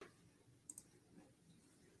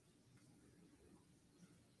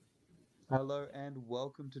Hello and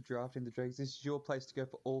welcome to Drafting the Dregs. This is your place to go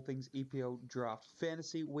for all things EPL Draft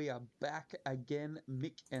Fantasy. We are back again,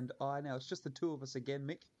 Mick and I. Now, it's just the two of us again,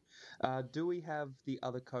 Mick. Do we have the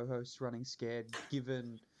other co-hosts running scared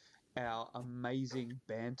given our amazing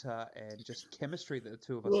banter and just chemistry that the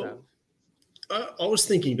two of us have? Well, I was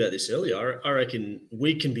thinking about this earlier. I reckon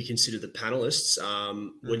we can be considered the panelists.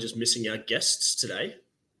 We're just missing our guests today.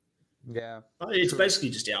 Yeah. It's true.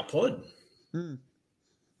 basically just our pod. Mm,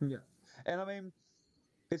 yeah. And I mean,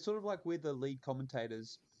 it's sort of like we're the lead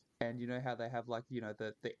commentators, and you know how they have like,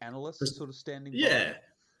 the analysts sort of standing Yeah,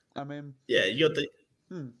 by. I mean, yeah.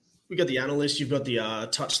 hmm, We got the analyst. You've got the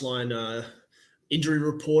touchline injury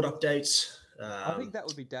report updates. I think that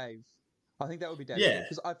would be Dave. I think that would be Dave Yeah,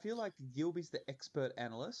 because I feel like Gilby's the expert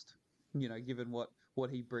analyst. Given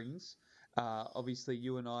what he brings. Obviously,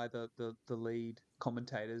 you and I, the lead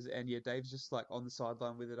commentators, and yeah, Dave's just like on the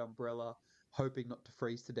sideline with an umbrella, hoping not to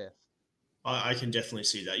freeze to death. I can definitely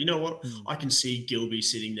see that. You know what? Hmm. I can see Gilby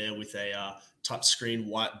sitting there with a touchscreen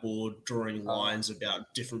whiteboard, drawing lines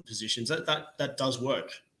about different positions. That does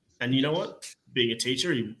work. And you know what? Being a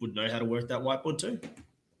teacher, he would know how to work that whiteboard too.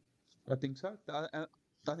 I think so. I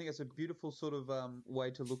think it's a beautiful sort of way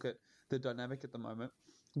to look at the dynamic at the moment.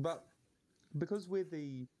 But because we're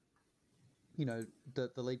the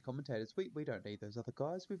lead commentators, we don't need those other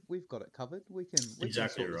guys. We've got it covered. We can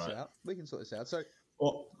Exactly sort this right. out. We can sort this out. So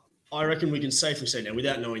Well, I reckon we can safely say now,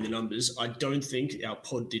 without knowing the numbers, I don't think our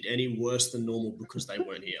pod did any worse than normal because they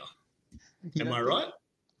weren't here. Am I right?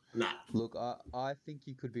 Nah. Look, I think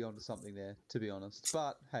you could be onto something there, to be honest.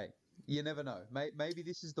 But hey, you never know. Maybe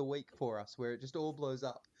this is the week for us where it just all blows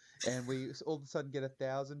up and we all of a sudden get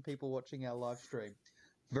 1,000 people watching our live stream.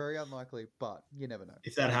 Very unlikely, but you never know.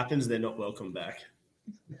 If that happens, they're not welcome back.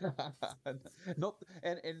 Not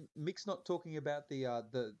and Mick's not talking about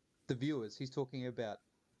the viewers. He's talking about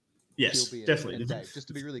Yes, Gilby definitely. and Dave. Just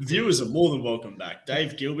to be really clear. Viewers are more than welcome back.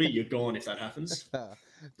 Dave Gilby, you're gone if that happens.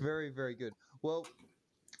 Very, very good. Well,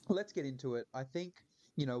 let's get into it. I think,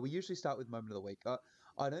 we usually start with moment of the week.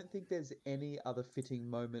 I don't think there's any other fitting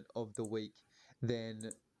moment of the week than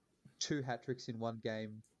 2 hat tricks in one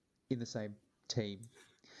game in the same team.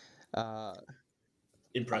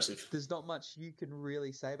 Impressive. There's not much you can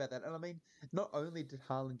really say about that. And I mean, not only did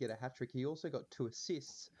Haaland get a hat trick, he also got 2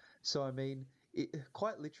 assists. So, I mean,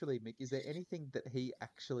 quite literally, Mick, is there anything that he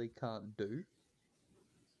actually can't do?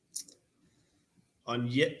 I'm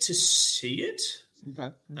yet to see it.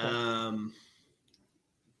 Okay.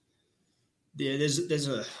 Yeah, there's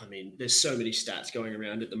so many stats going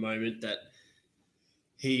around at the moment that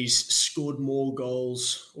he's scored more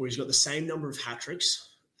goals, or he's got the same number of hat tricks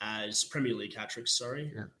as Premier League hat tricks,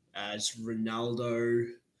 as Ronaldo,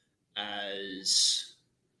 as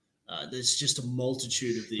there's just a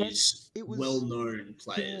multitude of these well-known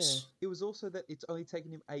players. Yeah, it was also that it's only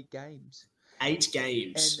taken him 8 games. 8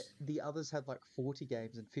 games. And the others had like 40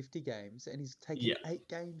 games and 50 games, and he's taken 8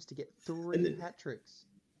 games to get 3 hat tricks.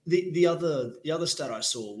 The other stat I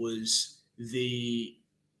saw was he's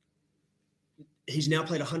now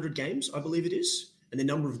played 100 games, I believe it is, and the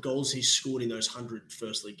number of goals he's scored in those 100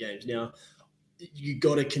 First League games. Now, you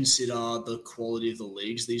got to consider the quality of the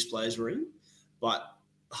leagues these players were in, but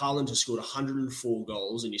Haaland has scored 104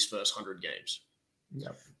 goals in his first 100 games.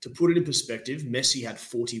 Yep. To put it in perspective, Messi had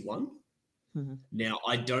 41. Mm-hmm. Now,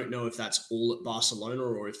 I don't know if that's all at Barcelona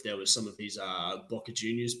or if there was some of his Boca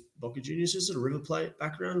Juniors. Boca Juniors is it a River Plate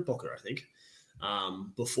background? Boca, I think.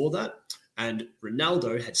 Before that. And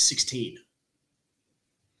Ronaldo had 16,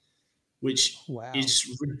 which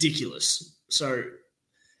is ridiculous. So,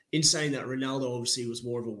 in saying that, Ronaldo obviously was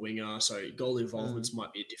more of a winger, so goal involvements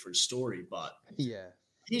might be a different story, but yeah,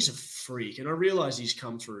 he's a freak. And I realize he's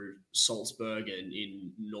come through Salzburg and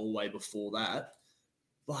in Norway before that,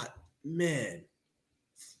 but man,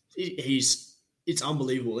 it's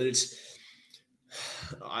unbelievable. And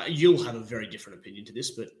you'll have a very different opinion to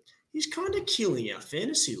this, but he's kind of killing our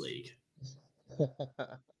fantasy league.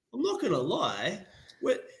 I'm not going to lie.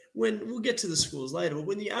 When we'll get to the scores later, but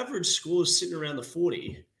when the average score is sitting around the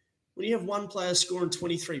 40, when you have one player scoring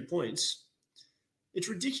 23 points, it's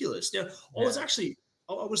ridiculous. Now, I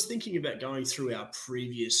was thinking about going through our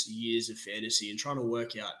previous years of fantasy and trying to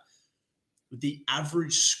work out the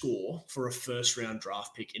average score for a first-round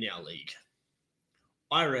draft pick in our league.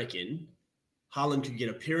 I reckon Haaland could get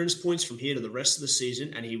appearance points from here to the rest of the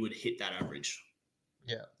season, and he would hit that average.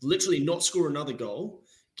 Yeah. Literally not score another goal,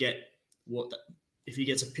 if he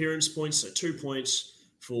gets appearance points, so 2 points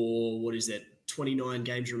for, 29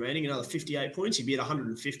 games remaining, another 58 points, he'd be at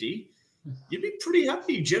 150. You'd be pretty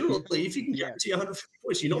happy generally if you can guarantee 150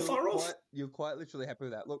 points. You're not far off. You're quite literally happy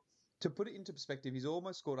with that. Look, to put it into perspective, he's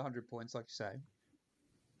almost scored 100 points, like you say.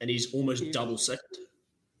 And he's almost If- double second.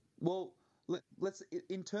 Well, let's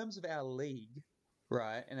in terms of our league,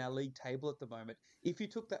 right, and our league table at the moment, if you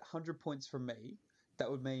took that 100 points from me, that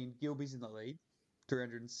would mean Gilby's in the lead,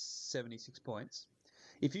 376 points.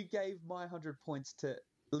 If you gave my 100 points to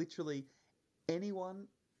literally anyone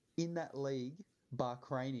in that league, bar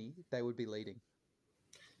Craney, they would be leading.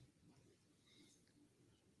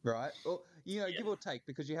 Right? Or, give or take,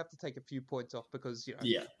 because you have to take a few points off because,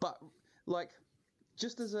 Yeah. But, like,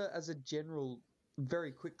 just as a general,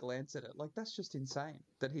 very quick glance at it, like, that's just insane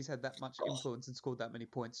that he's had that much influence and scored that many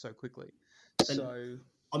points so quickly. So...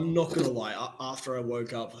 I'm not going to lie. After I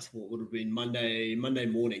woke up, what would have been Monday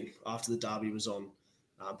morning after the derby was on,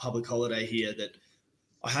 public holiday here, that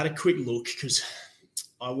I had a quick look because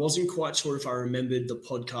I wasn't quite sure if I remembered the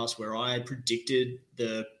podcast where I predicted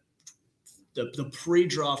the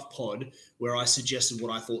pre-draft pod where I suggested what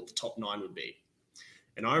I thought the top 9 would be.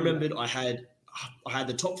 And I remembered I had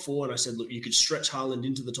the top 4 and I said, look, you could stretch Haaland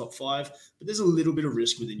into the top 5, but there's a little bit of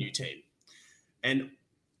risk with a new team. And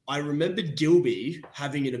I remembered Gilby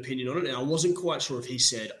having an opinion on it, and I wasn't quite sure if he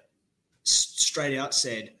said, straight out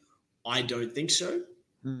said, I don't think so.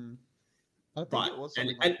 I think it was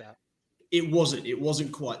something like that. It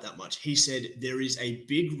wasn't quite that much. He said there is a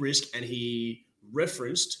big risk, and he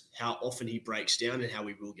referenced how often he breaks down and how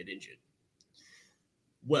he will get injured.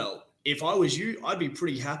 Well, if I was you, I'd be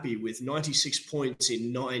pretty happy with 96 points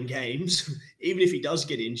in 9 games, even if he does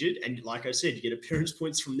get injured. And like I said, you get appearance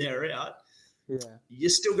points from there out. Yeah, you're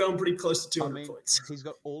still going pretty close to 200 points. He's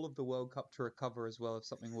got all of the World Cup to recover as well if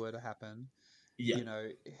something were to happen. Yeah,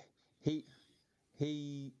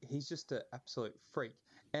 he's just an absolute freak.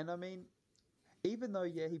 And I mean, even though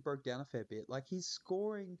he broke down a fair bit, like he's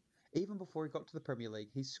scoring even before he got to the Premier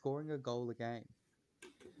League, he's scoring a goal a game.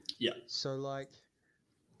 Yeah. So like,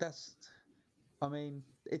 it's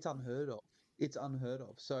unheard of. It's unheard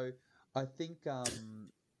of. So I think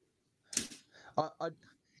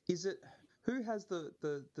is it. Who has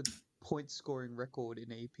the point scoring record in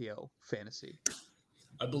EPL fantasy?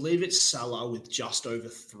 I believe it's Salah with just over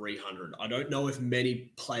 300. I don't know if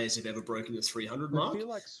many players have ever broken the 300 mark. I feel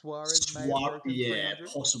like Suarez may have broken 300.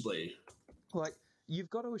 Possibly. Like you've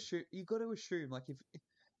got to assume like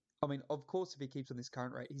of course if he keeps on this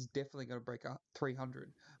current rate, he's definitely going to break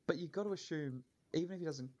 300. But you've got to assume even if he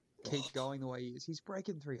doesn't keep going the way he is, he's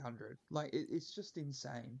breaking 300. Like it's just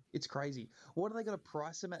insane. It's crazy. What are they going to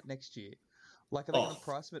price him at next year? Like, are they going to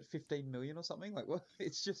price him at 15 million or something? Like, what?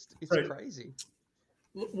 It's crazy.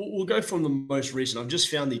 We'll go from the most recent. I've just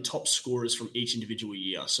found the top scorers from each individual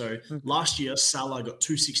year. So last year, Salah got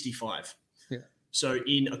 265. Yeah. So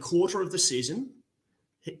in a quarter of the season,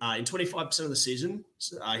 in 25% of the season,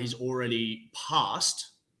 he's already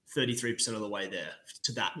passed 33% of the way there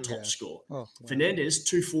to that top score. Oh, wow. Fernandes,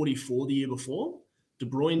 244 the year before. De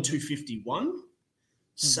Bruyne, 251.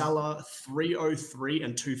 Salah, 303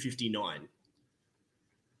 and 259.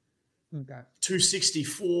 Okay.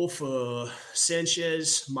 264 for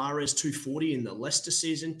Sanchez, Mahrez 240 in the Leicester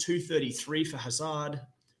season, 233 for Hazard,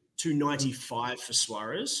 295 for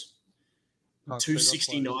Suarez,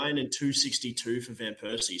 269 and 262 for Van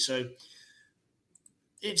Persie. So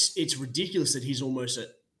it's ridiculous that he's almost at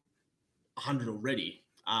 100 already.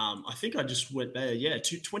 I think I just went there. Yeah,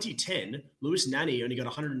 2010, Lewis Nani only got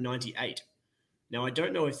 198. Now, I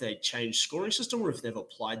don't know if they changed scoring system or if they've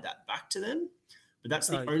applied that back to them. But that's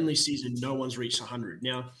the only season no one's reached 100.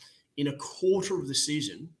 Now, in a quarter of the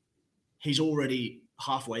season, he's already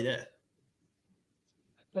halfway there.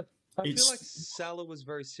 I feel like Salah was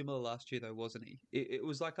very similar last year, though, wasn't he? It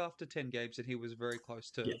was like after 10 games that he was very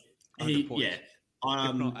close to 100 points.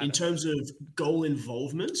 Yeah. In terms of goal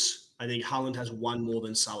involvements, I think Haaland has one more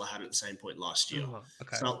than Salah had at the same point last year. Oh,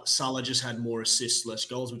 okay. Salah just had more assists, less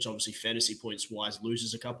goals, which obviously fantasy points-wise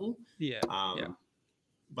loses a couple. Yeah.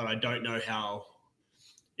 But I don't know how...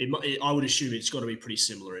 I would assume it's got to be pretty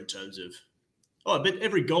similar in terms of... Oh, but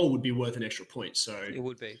every goal would be worth an extra point, so... It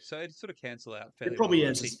would be. So it'd sort of cancel out fairly It probably well,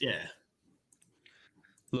 answers, yeah.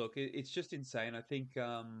 Look, it's just insane. I think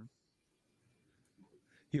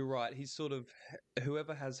you're right. He's sort of...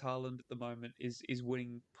 Whoever has Haaland at the moment is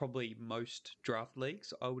winning probably most draft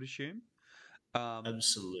leagues, I would assume.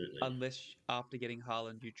 Absolutely. Unless after getting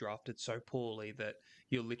Haaland, you drafted so poorly that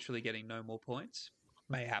you're literally getting no more points.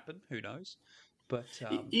 May happen. Who knows? But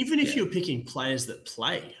even if you're picking players that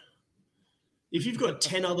play, if you've got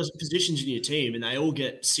 10 other positions in your team and they all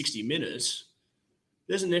get 60 minutes,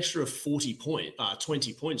 there's an extra 20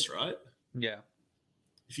 points, right? Yeah.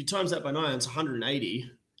 If you times that by 9, it's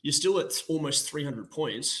 180. You're still at almost 300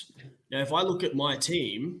 points. Now, if I look at my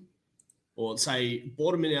team, or say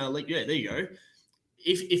bottom in our league. Yeah, there you go.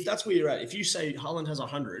 If that's where you're at, if you say Haaland has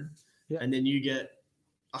 100 Yeah. and then you get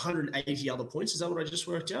 180 other points, is that what I just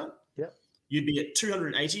worked out? Yep. You'd be at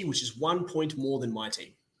 280, which is 1 point more than my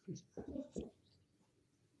team.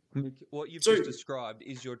 What you've just described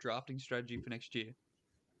is your drafting strategy for next year.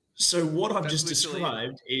 So what I've just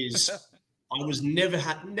described is I was never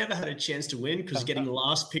had a chance to win because getting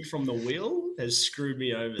last pick from the wheel has screwed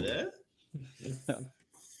me over there.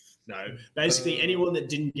 No, basically anyone that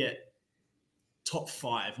didn't get top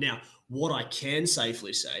 5. Now, what I can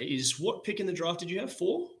safely say is, what pick in the draft did you have?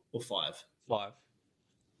 4 or 5? 5.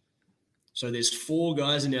 So there's 4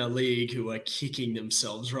 guys in our league who are kicking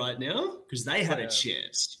themselves right now because they had a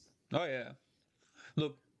chance. Oh, yeah.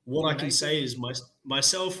 Look, what I can say is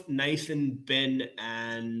myself, Nathan, Ben,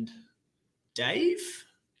 and Dave.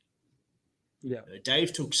 Yeah.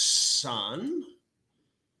 Dave took Son.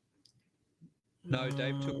 No,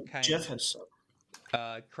 Dave took Kane. Jeff has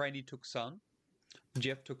Son. Craney took Son.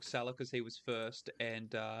 Jeff took Salah because he was first,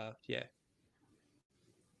 and yeah.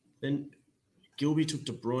 Then Gilby took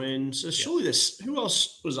De Bruyne. So surely there's who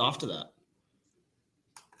else was after that?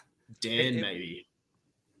 Dan, maybe.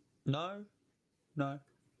 No.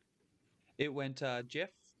 It went Jeff,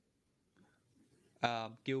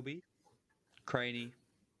 Gilby, Craney.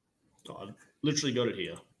 Oh, I've literally got it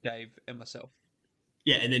here. Dave and myself.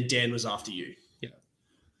 Yeah, and then Dan was after you. Yeah.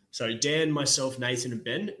 So Dan, myself, Nathan, and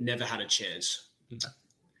Ben never had a chance. Yeah.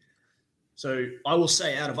 So I will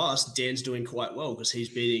say, out of us, Dan's doing quite well because he's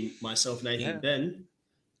beating myself, Nathan, and Ben.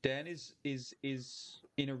 Dan is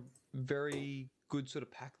in a very good sort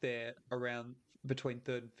of pack there around between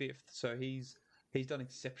 3rd and 5th. So he's done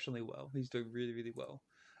exceptionally well. He's doing really, really well.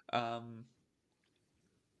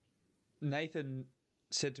 Nathan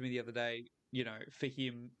said to me the other day, for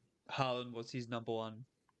him, Haaland was his number 1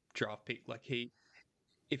 draft pick. Like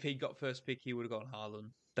if he got first pick, he would have gone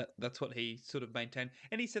Haaland. That's what he sort of maintained,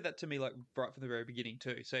 and he said that to me like right from the very beginning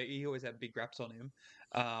too. So he always had big raps on him.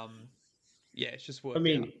 Yeah, it's just worked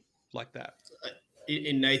out like that.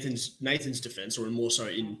 In Nathan's defense, or more so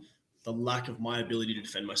in the lack of my ability to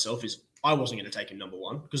defend myself, is I wasn't going to take him number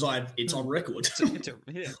 1 because it's on record. It's a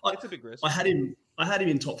big risk. I had him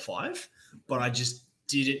in top 5, but I just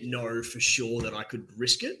didn't know for sure that I could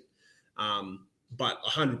risk it. But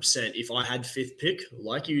 100%, if I had 5th pick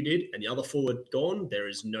like you did and the other 4 had gone, there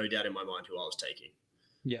is no doubt in my mind who I was taking.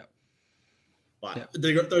 Yeah. But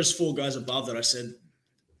they got those 4 guys above that I said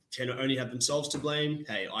can only have themselves to blame.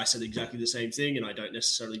 Hey, I said exactly the same thing, and I don't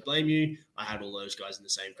necessarily blame you. I had all those guys in the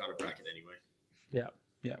same kind of bracket anyway. Yeah.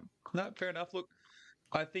 No, fair enough. Look,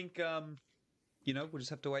 I think, we'll just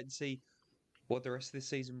have to wait and see what the rest of this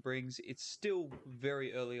season brings. It's still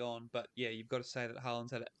very early on, but yeah, you've got to say that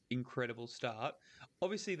Haaland's had an incredible start.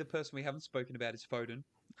 Obviously, the person we haven't spoken about is Foden,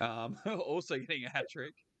 also getting a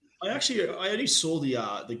hat-trick. I only saw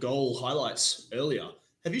the goal highlights earlier.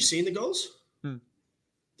 Have you seen the goals?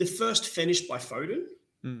 The first finished by Foden.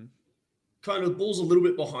 Kind of the ball's a little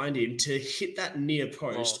bit behind him to hit that near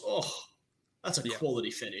post. Oh, that's a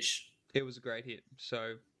quality finish. It was a great hit.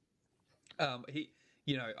 So, I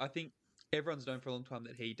think everyone's known for a long time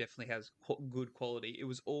that he definitely has good quality. It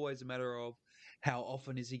was always a matter of how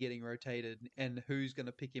often is he getting rotated and who's going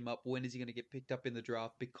to pick him up, when is he going to get picked up in the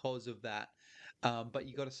draft because of that. But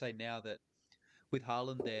you got to say now that with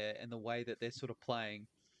Haaland there and the way that they're sort of playing,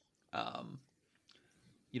 Foden's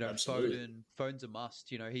a must.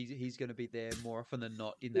 He's going to be there more often than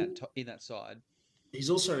not in that side. He's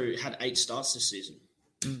also had 8 starts this season,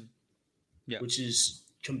 which is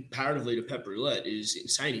comparatively to Pep Roulette is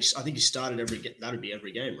insane. I think he started that'd be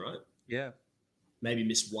every game, right? Yeah, maybe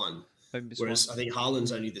missed one. Whereas I think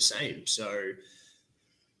Haaland's only the same. So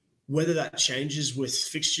whether that changes with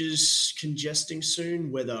fixtures congesting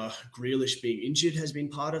soon, whether Grealish being injured has been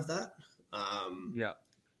part of that.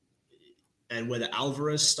 And whether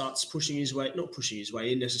Alvarez starts not pushing his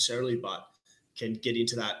way in necessarily, but can get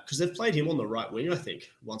into that. Because they've played him on the right wing, I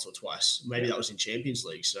think, once or twice. Maybe that was in Champions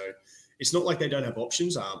League. So it's not like they don't have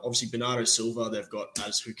options. Obviously, Bernardo Silva, they've got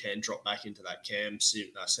as who can drop back into that cam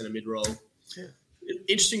centre mid role. Yeah.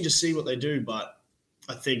 Interesting to see what they do, but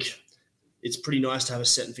I think it's pretty nice to have a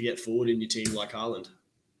set and forget forward in your team like Haaland.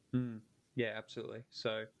 Yeah, absolutely.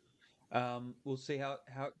 So we'll see how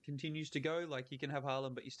it continues to go. Like, you can have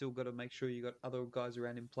Haaland, but you still got to make sure you got other guys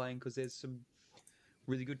around him playing, because there's some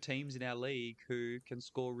really good teams in our league who can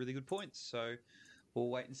score really good points. So we'll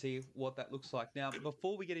wait and see what that looks like. Now,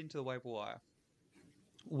 before we get into the waiver wire,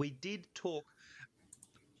 we did talk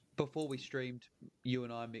before we streamed, you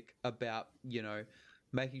and I, Mick, about,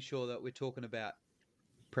 making sure that we're talking about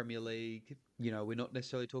Premier League. We're not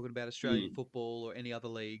necessarily talking about Australian football or any other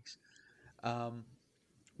leagues. Um,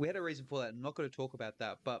 we had a reason for that. I'm not going to talk about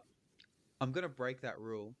that, but I'm going to break that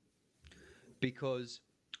rule because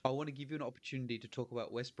I want to give you an opportunity to talk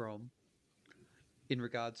about West Brom in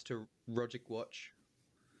regards to Rogic Watch.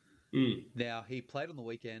 Mm, Now, he played on the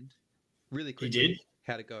weekend. Really he quickly, did.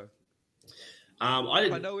 how'd it go? I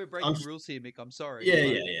I know we're un- breaking rules here, Mick. I'm sorry, yeah,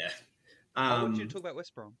 but yeah, yeah. I want you to Um, talk about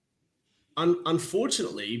West Brom.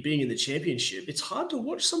 unfortunately, being in the championship, it's hard to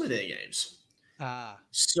watch some of their games. Ah,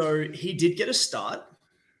 So he did get a start,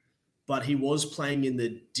 but he was playing in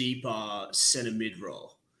the deeper centre mid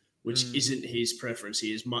role, which mm, isn't his preference.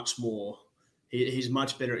 He is much more. He's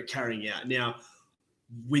much better at carrying out. Now,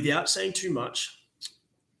 without saying too much,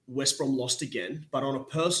 West Brom lost again. But on a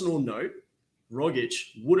personal note, Rogic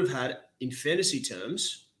would have had, in fantasy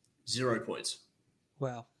terms, 0 points.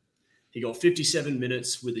 wow. He got 57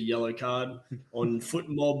 minutes with a yellow card on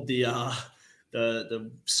FootMob.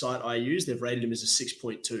 The site I use, they've rated him as a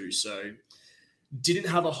 6.2. So didn't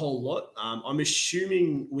have a whole lot. I'm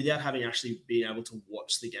assuming without having actually been able to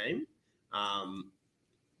watch the game. I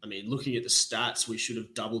mean, looking at the stats, we should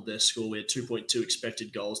have doubled their score. We had 2.2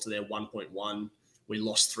 expected goals to their 1.1. We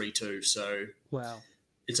lost 3-2. So Wow.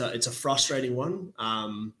 it's a frustrating one.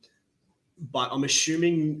 But I'm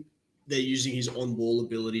assuming they're using his on-ball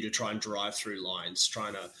ability to try and drive through lines,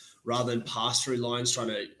 trying to rather than pass through lines, trying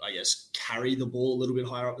to, I guess, carry the ball a little bit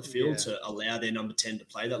higher up the field Yeah. to allow their number 10 to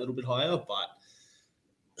play that little bit higher. But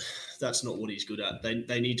that's not what he's good at.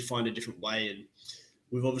 They need to find a different way. And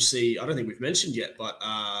we've obviously, I don't think we've mentioned yet, but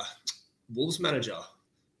Wolves manager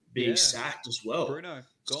being Yeah. sacked as well. Bruno,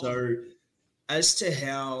 gone. So as to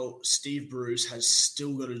how Steve Bruce has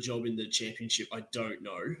still got a job in the championship, I don't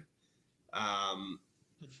know.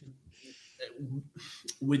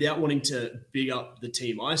 Without wanting to big up the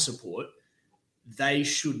team I support, they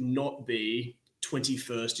should not be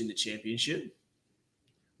 21st in the championship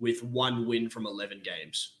with one win from 11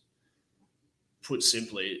 games. Put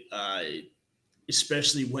simply,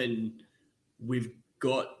 especially when we've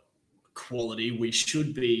got quality, we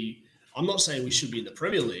should be. I'm not saying we should be in the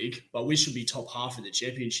Premier League, but we should be top half in the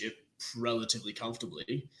championship relatively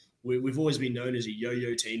comfortably. We've always been known as a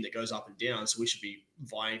yo-yo team that goes up and down, so we should be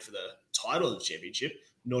vying for the title of the championship,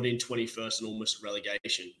 not in 21st and almost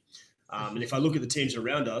relegation. And if I look at the teams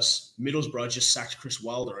around us, Middlesbrough just sacked Chris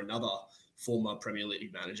Wilder, another former Premier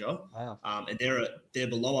League manager, Wow. and they're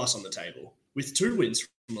below us on the table with 2 wins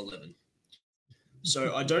from 11.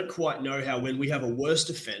 So I don't quite know how when we have a worse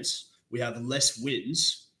defense, we have less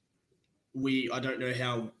wins. I don't know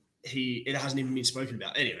how it hasn't even been spoken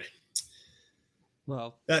about. Anyway,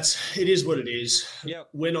 Well, it is what it is. yeah.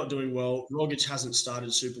 We're not doing well. Rogic hasn't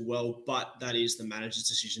started super well, but that is the manager's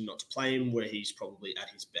decision not to play him where he's probably at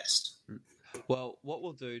his best. Well, what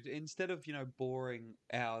we'll do, instead of, boring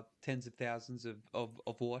our tens of thousands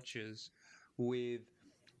of watchers with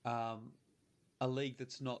a league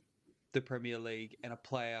that's not the Premier League and a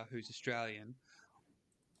player who's Australian,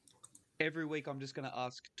 every week I'm just going to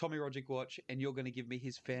ask Tommy Rogic Watch, and you're going to give me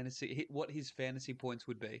what his fantasy points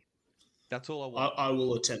would be. That's all I want. I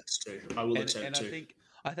will attempt to.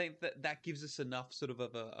 I think that gives us enough sort of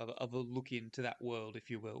a look into that world, if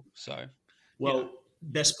you will. So,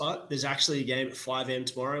 best part, there's actually a game at 5 a.m.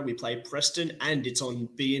 tomorrow. We play Preston, and it's on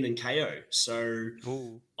beIN and KO. So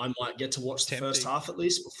I might get to watch the first half at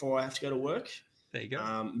least before I have to go to work. There you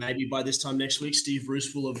go. Maybe by this time next week, Steve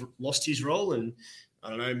Bruce will have lost his role, and I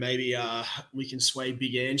don't know, maybe we can sway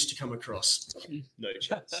Big Ange to come across. No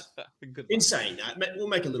chance. In saying that, we'll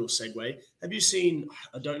make a little segue. Have you seen,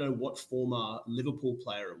 I don't know what former Liverpool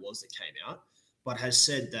player it was that came out, but has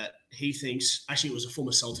said that he thinks, actually it was a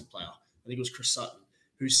former Celtic player, I think it was Chris Sutton,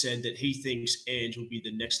 who said that he thinks Ange will be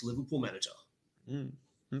the next Liverpool manager.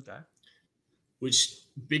 Okay. Which,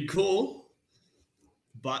 big call,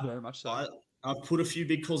 but very much so. I've put a few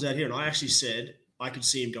big calls out here, and I actually said I could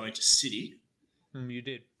see him going to City. You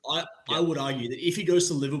did. I would argue that if he goes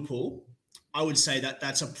to Liverpool, I would say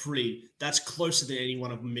that's closer than any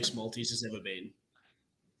one of Miss Maltese has ever been.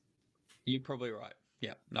 You're probably right.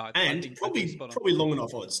 Yeah. No, and probably long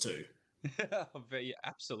enough odds too. Yeah,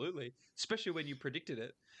 absolutely. Especially when you predicted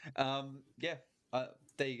it.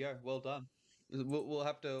 There you go. Well done. We'll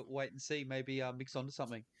have to wait and see. Maybe mix onto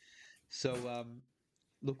something. So,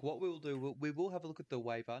 look, what we'll do, we will have a look at the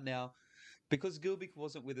waiver now. Because Gilbick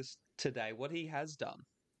wasn't with us today, what he has done,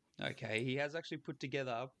 okay, he has actually put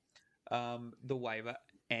together the waiver,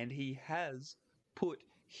 and he has put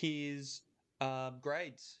his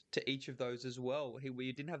grades to each of those as well.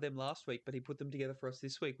 We didn't have them last week, but he put them together for us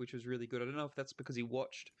this week, which was really good. I don't know if that's because he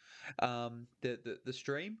watched the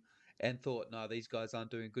stream and thought, no, these guys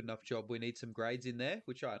aren't doing a good enough job. We need some grades in there,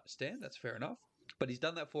 which I understand. That's fair enough. But he's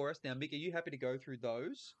done that for us. Now, Mick, are you happy to go through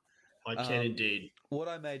those? I can indeed. What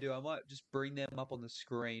I may do, I might just bring them up on the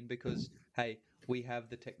screen because, hey, we have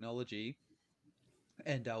the technology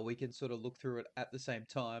and we can sort of look through it at the same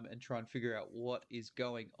time and try and figure out what is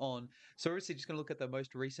going on. So, obviously, just going to look at the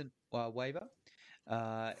most recent waiver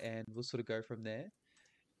and we'll sort of go from there.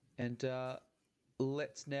 And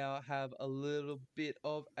let's now have a little bit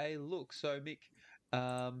of a look. So, Mick,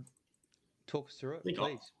 talk us through it,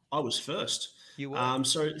 please. I was first. You were.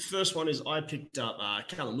 So the first one is I picked up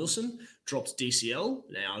Callum Wilson, dropped DCL.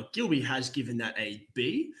 Now, Gilby has given that a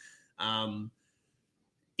B.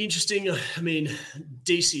 Interesting. I mean,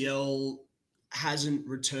 DCL hasn't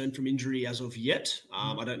returned from injury as of yet.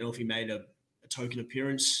 I don't know if he made a token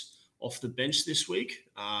appearance off the bench this week.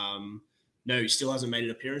 No, he still hasn't made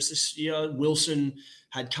an appearance this year. Wilson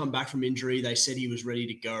had come back from injury. They said he was ready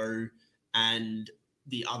to go. And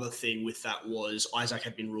the other thing with that was Isaac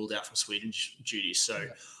had been ruled out from Sweden duties. So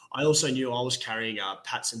I also knew I was carrying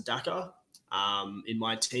Patson Daka in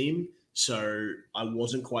my team. So I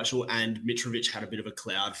wasn't quite sure. And Mitrovic had a bit of a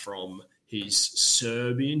cloud from his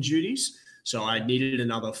Serbian duties. So I needed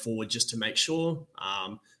another forward just to make sure.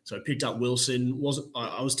 So I picked up Wilson.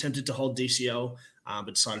 I was tempted to hold DCL, but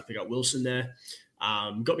decided to pick up Wilson there.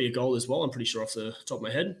 Got me a goal as well, I'm pretty sure off the top of my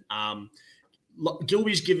head.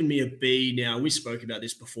 Gilby's given me a B. Now, we spoke about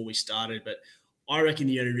this before we started, but I reckon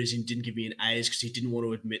the only reason he didn't give me an A is because he didn't want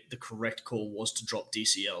to admit the correct call was to drop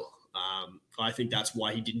DCL. I think that's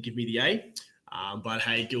why he didn't give me the A. But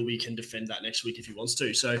hey, Gilby can defend that next week if he wants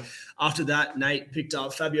to. So after that, Nate picked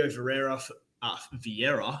up Fabio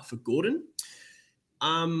Vieira for Gordon.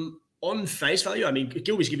 On face value, I mean,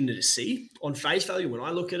 Gilby's given it a C. On face value, when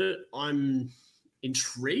I look at it, I'm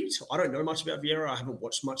intrigued. I don't know much about Vieira. I haven't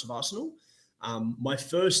watched much of Arsenal. My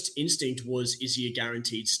first instinct was, is he a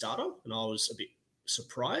guaranteed starter? And I was a bit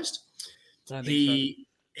surprised.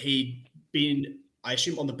 He'd been, I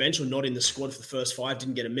assume, on the bench or not in the squad for the first 5,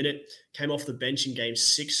 didn't get a minute, came off the bench in game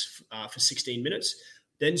 6 for 16 minutes,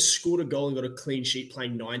 then scored a goal and got a clean sheet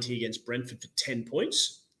playing 90 against Brentford for 10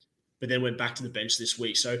 points, but then went back to the bench this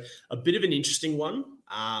week. So a bit of an interesting one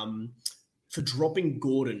for dropping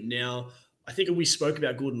Gordon. Now, I think we spoke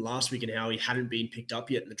about Gordon last week and how he hadn't been picked up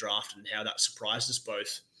yet in the draft and how that surprised us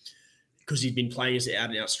both because he'd been playing as the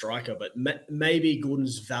out-and-out striker. But maybe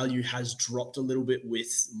Gordon's value has dropped a little bit with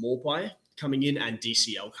Maupay coming in and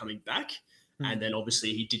DCL coming back. And then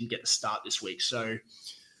obviously he didn't get the start this week. So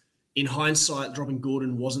in hindsight, dropping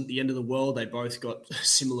Gordon wasn't the end of the world. They both got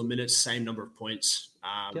similar minutes, same number of points.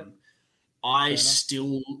 I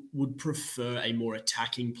still would prefer a more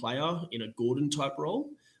attacking player in a Gordon-type role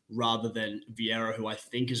rather than Vieira, who I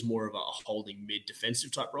think is more of a holding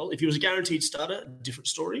mid-defensive type role. If he was a guaranteed starter, different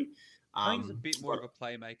story. I think he's a bit more of a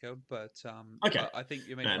playmaker, but okay. I think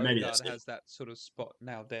maybe Odegaard has that sort of spot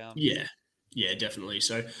nailed down. Yeah, definitely.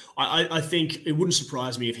 So I think it wouldn't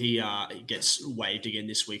surprise me if he gets waived again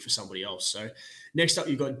this week for somebody else. So next up,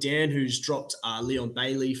 you've got Dan, who's dropped Leon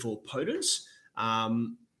Bailey for Podence.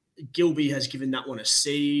 Gilby has given that one a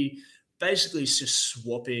C. Basically, it's just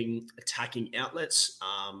swapping attacking outlets.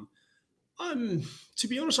 To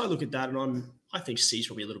be honest, I look at that and I think C is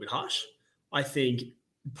probably a little bit harsh. I think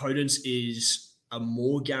Podence is a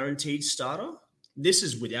more guaranteed starter. This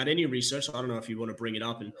is without any research. I don't know if you want to bring it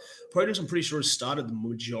up. And Podence, I'm pretty sure, has started the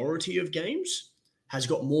majority of games, has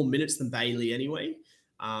got more minutes than Bailey anyway.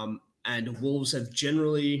 And Wolves have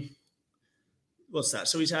generally, what's that?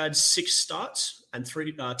 So he's had 6 starts and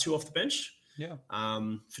 2 off the bench. Yeah.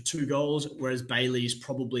 For 2 goals, whereas Bailey's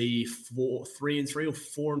probably 3 and 3 or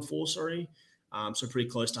 4 and 4, sorry. So pretty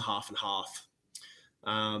close to half and half. 2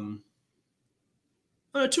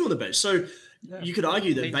 on the bench. So you could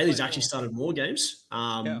argue that Bailey's actually started more games.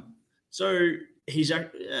 So he's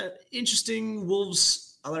interesting.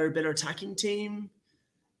 Wolves, are they a better attacking team?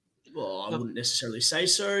 Well, I wouldn't necessarily say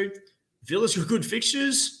so. Villa's got good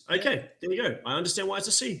fixtures. Okay, there you go. I understand why it's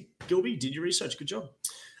a C. Gilby, did your research. Good job.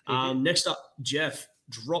 Next up, Jeff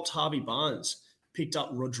dropped Harvey Barnes, picked up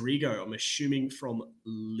Rodrigo, I'm assuming from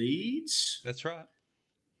Leeds. That's right.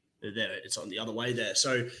 There, it's on the other way there.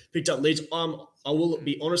 So picked up Leeds. I will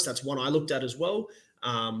be honest, that's one I looked at as well.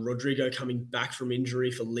 Rodrigo coming back from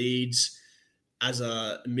injury for Leeds as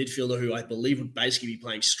a midfielder who I believe would basically be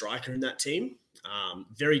playing striker in that team.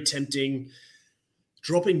 Very tempting.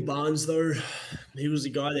 Dropping Barnes, though, he was the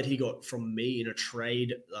guy that he got from me in a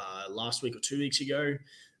trade last week or 2 weeks ago.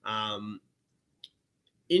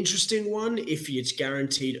 Interesting one if it's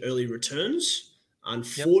guaranteed early returns.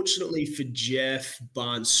 Unfortunately for Jeff,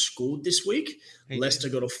 Barnes scored this week. Leicester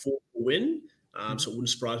got a 4 win. So it wouldn't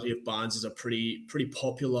surprise me if Barnes is a pretty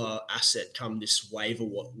popular asset come this waiver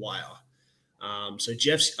wire. So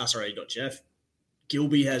not Jeff.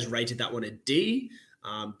 Gilby has rated that one a D.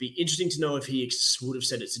 Be interesting to know if he would have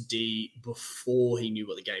said it's a D before he knew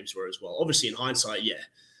what the games were as well. Obviously, in hindsight, yeah,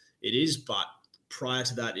 it is, but prior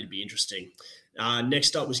to that, it'd be interesting.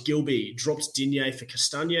 Next up was Gilby. Dropped Digne for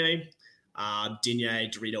Castagne. Digne,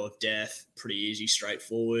 Dorito of Death, pretty easy,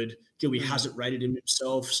 straightforward. Gilby hasn't rated him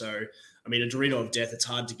himself, so I mean, a Dorito of Death, it's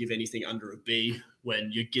hard to give anything under a B when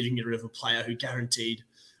you're getting rid of a player who guaranteed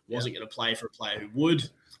wasn't going to play for a player who would.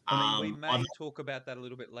 I mean, we may talk about that a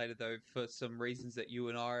little bit later, though, for some reasons that you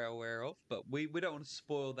and I are aware of, but we don't want to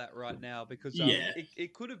spoil that right now because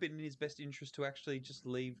it could have been in his best interest to actually just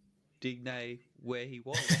leave Digne where he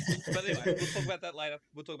was. But anyway, we'll talk about that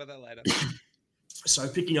later. So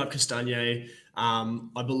picking up Castagne,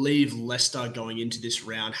 I believe Leicester going into this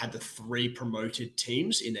round had the 3 promoted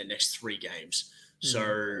teams in their next 3 games.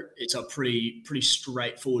 So it's a pretty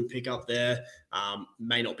straightforward pickup there.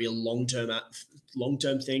 May not be a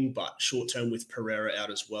long-term thing, but short-term with Pereira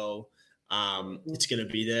out as well. It's going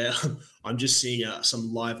to be there. I'm just seeing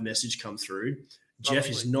some live message come through. Jeff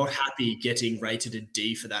is not happy getting rated a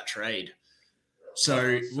D for that trade.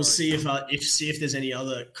 So we'll see if there's any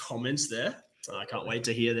other comments there. I can't wait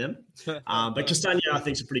to hear them. But Castagne, I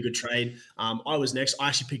think, is a pretty good trade. I was next. I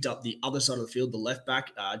actually picked up the other side of the field, the left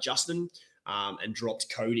back, Justin, and dropped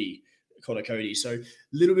Connor Cody. So a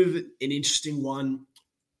little bit of an interesting one.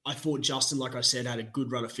 I thought Justin, like I said, had a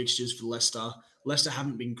good run of fixtures for Leicester. Leicester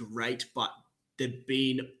haven't been great, but they've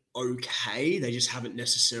been okay. They just haven't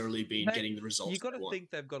necessarily been getting the results. You've got to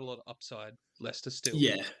think they've got a lot of upside, Leicester still.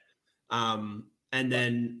 Yeah. And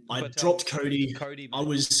then I dropped Cody. I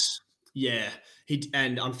was... Yeah,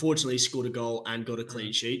 and unfortunately scored a goal and got a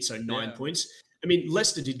clean sheet, so 9 points. I mean,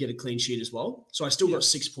 Leicester did get a clean sheet as well, so I still got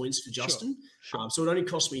 6 points for Justin. Sure. So it only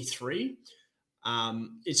cost me 3.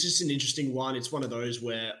 It's just an interesting one. It's one of those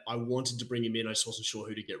where I wanted to bring him in. I just wasn't sure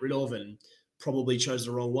who to get rid of and probably chose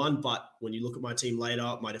the wrong one. But when you look at my team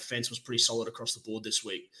later, my defense was pretty solid across the board this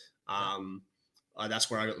week.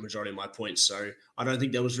 That's where I got the majority of my points. So I don't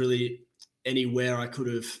think there was really anywhere I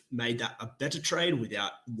could have made that a better trade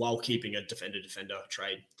while keeping a defender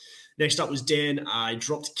trade. Next up was Dan. I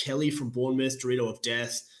dropped Kelly from Bournemouth, Dorito of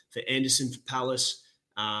Death, for Anderson for Palace.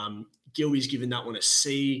 Gilby's given that one a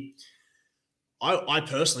C. I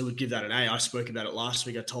personally would give that an A. I spoke about it last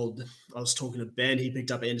week. I was talking to Ben. He picked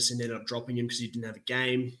up Anderson, ended up dropping him because he didn't have a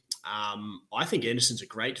game. I think Anderson's a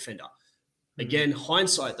great defender. Again,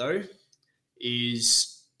 hindsight, though,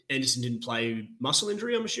 is Anderson didn't play muscle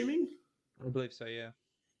injury, I'm assuming. I believe so, yeah.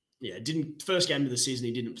 Yeah, first game of the season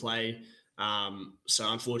he didn't play.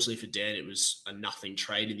 So unfortunately for Dan, it was a nothing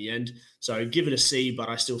trade in the end. So give it a C, but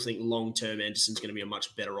I still think long-term Anderson's going to be a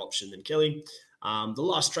much better option than Kelly. The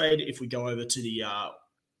last trade, if we go over to the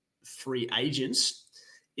free agents,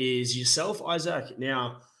 is yourself, Isaac.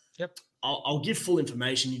 Now, I'll give full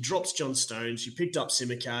information. You dropped John Stones. You picked up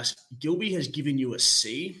Simicast. Gilby has given you a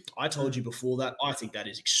C. I told you before that. I think that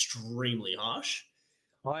is extremely harsh.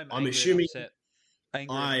 I'm assuming. Upset.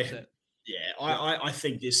 I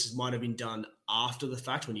think this might have been done after the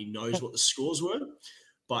fact when he knows what the scores were.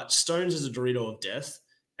 But Stones is a Dorito of Death,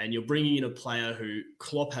 and you're bringing in a player who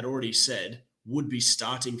Klopp had already said would be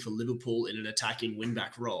starting for Liverpool in an attacking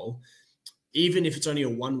wing-back role. Even if it's only a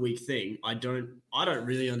 1 week thing, I don't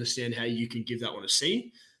really understand how you can give that one a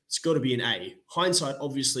C. It's got to be an A. Hindsight,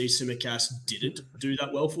 obviously, Simicast didn't do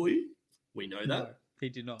that well for you. We know that. No, he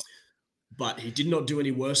did not. But he did not do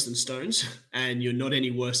any worse than Stones, and you're not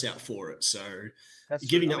any worse out for it. So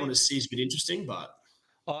giving that one a C is a bit interesting, but...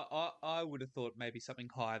 I would have thought maybe something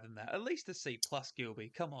higher than that. At least a C plus,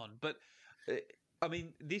 Gilby. Come on. But, I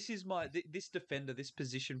mean, this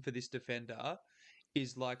position for this defender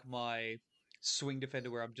is like my swing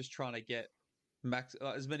defender where I'm just trying to get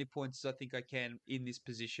as many points as I think I can in this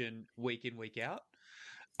position week in, week out.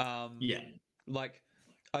 Like,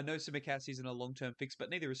 I know Simicast isn't a long-term fix, but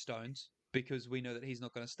neither is Stones, because we know that he's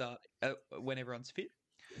not going to start when everyone's fit.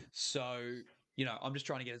 So, I'm just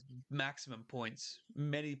trying to get as maximum points,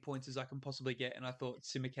 many points as I can possibly get, and I thought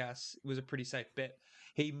Simicast was a pretty safe bet.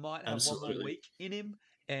 He might have one more week in him,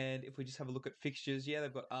 and if we just have a look at fixtures,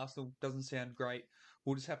 they've got Arsenal, doesn't sound great.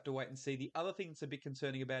 We'll just have to wait and see. The other thing that's a bit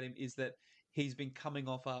concerning about him is that he's been coming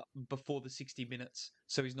off before the 60 minutes,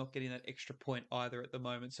 so he's not getting that extra point either at the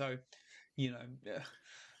moment. So,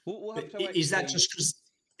 we'll have to wait. Is that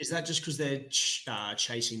just because they're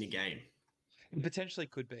chasing the game? It potentially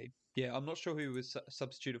could be. Yeah, I'm not sure who he was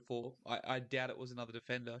substituted for. I doubt it was another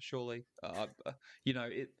defender, surely.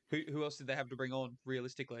 Who else did they have to bring on,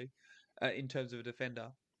 realistically, in terms of a defender?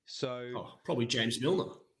 So probably James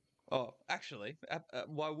Milner. Oh, actually,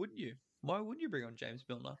 why wouldn't you? Why wouldn't you bring on James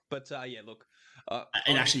Milner? But yeah, look,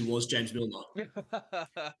 It actually was James Milner.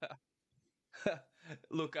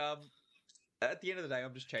 look, at the end of the day,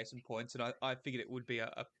 I'm just chasing points, and I figured it would be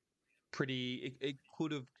a pretty. It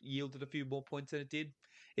could have yielded a few more points than it did.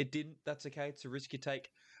 It didn't. That's okay. It's a risk you take.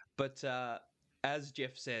 But as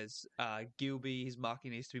Jeff says, Gilby, his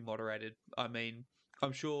marking needs to be moderated. I mean,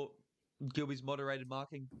 I'm sure Gilby's moderated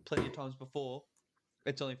marking plenty of times before.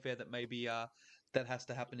 It's only fair that maybe that has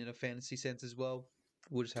to happen in a fantasy sense as well.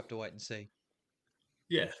 We'll just have to wait and see.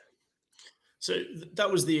 Yeah. So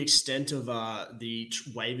that was the extent of the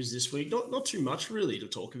waivers this week. Not too much really to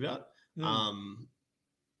talk about.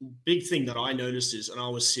 Big thing that I noticed is, and I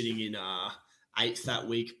was sitting in 8th that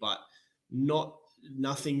week, but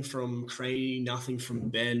nothing from Craney, nothing from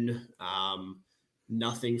Ben,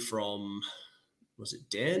 nothing from, was it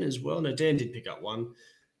Dan as well? No, Dan did pick up one.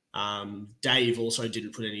 Dave also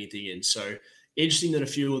didn't put anything in. So interesting that a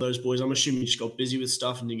few of those boys, I'm assuming, just got busy with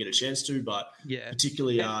stuff and didn't get a chance to, but yeah,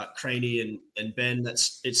 particularly Craney and Ben,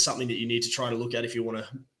 it's something that you need to try to look at if you want to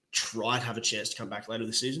try to have a chance to come back later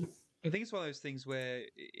this season. I think it's one of those things where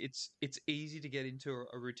it's easy to get into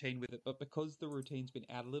a routine with it, but because the routine's been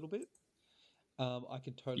out a little bit, I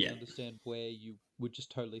can totally understand where you would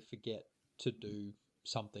just totally forget to do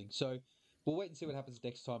something. So we'll wait and see what happens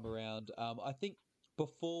next time around. I think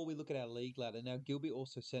before we look at our league ladder, now Gilby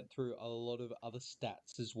also sent through a lot of other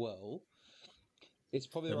stats as well. It's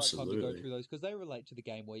probably the right time to go through those because they relate to the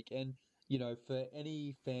game week. And, you know, for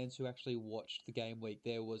any fans who actually watched the game week,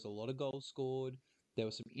 there was a lot of goals scored. There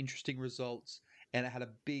were some interesting results, and it had a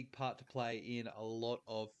big part to play in a lot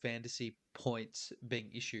of fantasy points being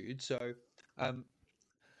issued. So,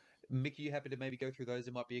 Mick, are you happy to maybe go through those?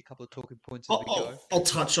 There might be a couple of talking points as we go. I'll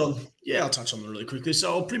touch on them really quickly.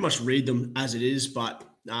 So I'll pretty much read them as it is, but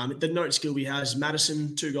the note Gilby has,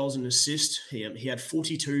 Madison, 2 goals and an assist. He had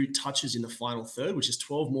 42 touches in the final third, which is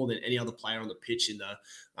 12 more than any other player on the pitch in the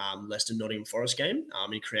Leicester-Nottingham Forest game.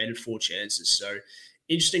 He created 4 chances. So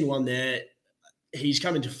interesting one there. He's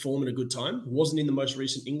come into form at a good time. Wasn't in the most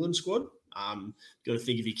recent England squad. Got to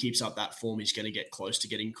think if he keeps up that form, he's going to get close to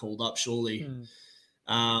getting called up, surely.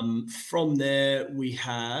 From there, we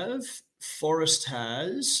have Forest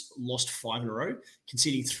has lost 5 in a row,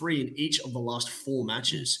 conceding 3 in each of the last 4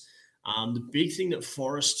 matches. The big thing that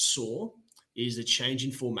Forest saw is the change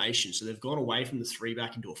in formation. So they've gone away from the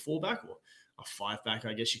 3-back into a 4-back, or a 5-back,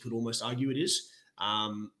 I guess you could almost argue it is.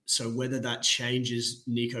 So whether that changes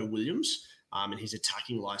Nico Williams and his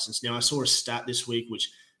attacking license. Now, I saw a stat this week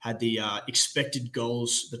which had the expected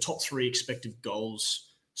goals, the top 3 expected goals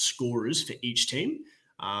scorers for each team.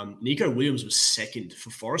 Nico Williams was second for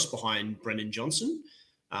Forest behind Brendan Johnson.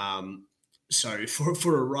 So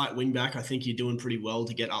for a right wing back, I think you're doing pretty well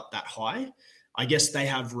to get up that high. I guess they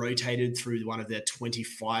have rotated through one of their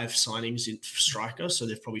 25 signings in striker, so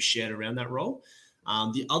they've probably shared around that role.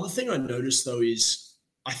 The other thing I noticed, though, is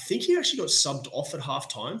I think he actually got subbed off at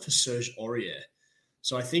halftime for Serge Aurier.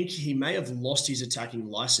 So I think he may have lost his attacking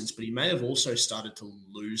license, but he may have also started to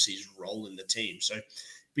lose his role in the team. So it'd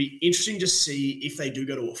be interesting to see if they do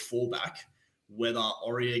go to a 4-back, whether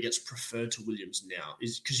Aurier gets preferred to Williams now.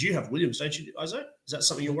 Because you have Williams, don't you, Isaac? Is that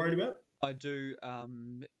something you're worried about? I do.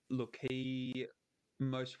 Look, he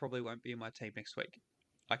most probably won't be in my team next week.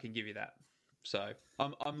 I can give you that. So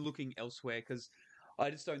I'm looking elsewhere because I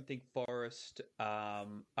just don't think Forest are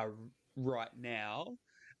right now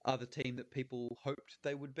are the team that people hoped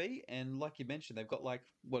they would be. And like you mentioned, they've got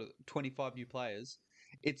 25 new players.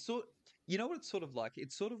 It's you know what it's sort of like?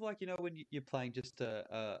 It's sort of like, you know, when you're playing just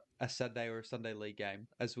a Saturday or a Sunday league game,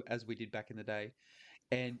 as we did back in the day,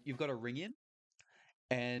 and you've got a ring in,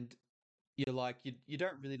 and you're like, you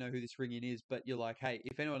don't really know who this ring in is, but you're like, hey,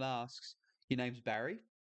 if anyone asks, your name's Barry.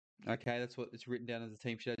 Okay, that's what it's written down as a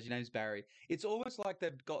team sheet. Your name's Barry. It's almost like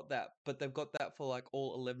they've got that, but they've got that for like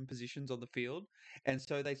all 11 positions on the field, and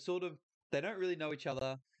so they don't really know each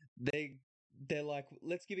other. They're like,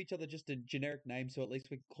 let's give each other just a generic name, so at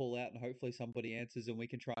least we can call out and hopefully somebody answers and we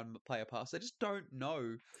can try and play a pass. They just don't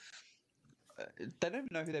know. They don't even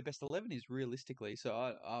know who their best 11 is realistically.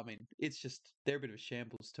 So I mean, it's just they're a bit of a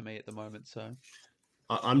shambles to me at the moment. So.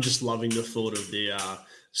 I'm just loving the thought of the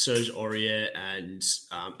Serge Aurier and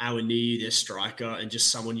Awani, their striker, and just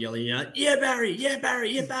someone yelling out, "Yeah, Barry! Yeah,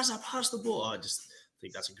 Barry! Yeah, Bazza, pass the ball!" I just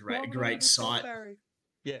think that's a great sight.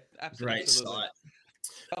 Yeah, absolutely. Great sight.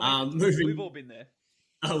 We've all been there.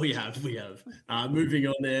 Oh, we have. Moving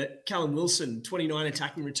on there, Callum Wilson, 29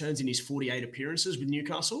 attacking returns in his 48 appearances with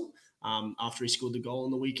Newcastle after he scored the goal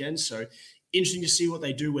on the weekend. So interesting to see what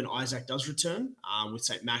they do when Isaac does return with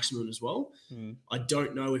St. Maximin as well. I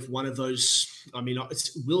don't know if one of those,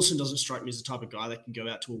 Wilson doesn't strike me as the type of guy that can go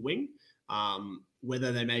out to a wing.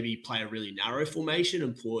 whether they maybe play a really narrow formation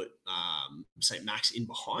and put, say, Max in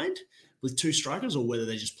behind with two strikers, or whether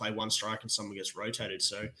they just play one striker and someone gets rotated.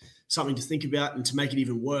 So something to think about. And to make it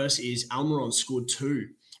even worse is Almiron scored 2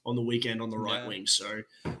 on the weekend on the right wing. So,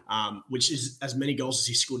 which is as many goals as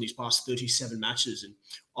he scored in his past 37 matches. And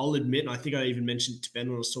I'll admit, and I think I even mentioned to Ben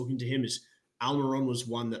when I was talking to him, is Almiron was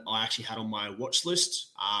one that I actually had on my watch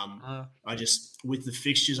list. I just, with the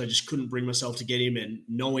fixtures, I just couldn't bring myself to get him. And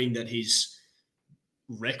knowing that his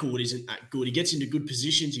record isn't that good, he gets into good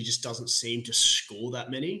positions, he just doesn't seem to score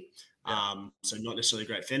that many. So not necessarily a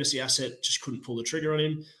great fantasy asset, just couldn't pull the trigger on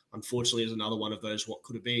him. Unfortunately, is another one of those what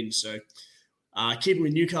could have been. So keeping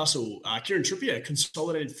with Newcastle, Kieran Trippier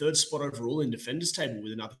consolidated 3rd spot overall in defenders table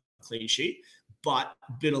with another clean sheet. But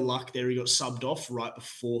bit of luck there, he got subbed off right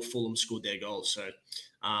before Fulham scored their goal. So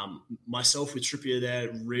myself with Trippier there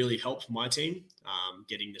really helped my team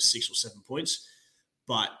getting the 6 or 7 points.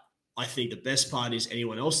 But I think the best part is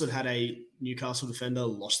anyone else that had a Newcastle defender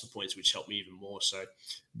lost the points, which helped me even more. So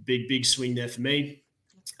big swing there for me.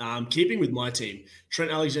 Keeping with my team, Trent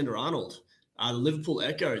Alexander-Arnold, the Liverpool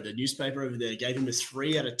Echo, the newspaper over there, gave him a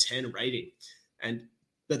 3 out of 10 rating.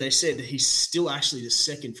 But they said that he's still actually the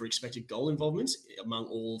second for expected goal involvements among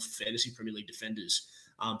all fantasy Premier League defenders.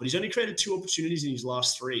 But he's only created 2 opportunities in his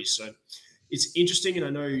last 3. So it's interesting, and I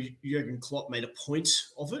know Jurgen Klopp made a point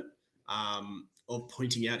of it, of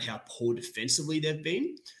pointing out how poor defensively they've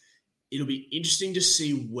been. It'll be interesting to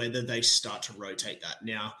see whether they start to rotate that.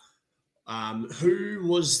 Now, who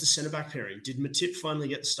was the centre-back pairing? Did Matip finally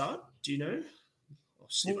get the start? Do you know? I'll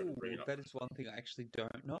see if I can bring it up. That is one thing I actually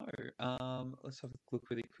don't know. Let's have a look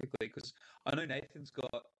really quickly, because I know Nathan's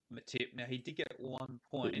got Matip. Now, he did get 1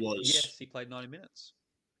 point. Yes, he played 90 minutes.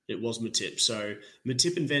 It was Matip. So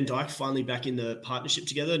Matip and Van Dijk finally back in the partnership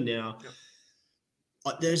together. Now,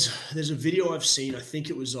 there's a video I've seen, I think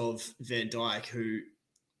it was of Van Dijk, who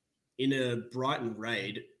in a Brighton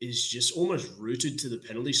raid is just almost rooted to the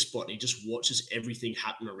penalty spot, and he just watches everything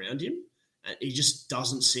happen around him. And he just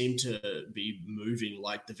doesn't seem to be moving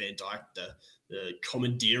like the Van Dijk, the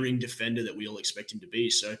commandeering defender that we all expect him to be.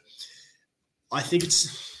 So I think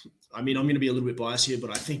I'm going to be a little bit biased here, but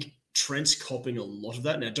I think Trent's copping a lot of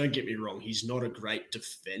that. Now, don't get me wrong. He's not a great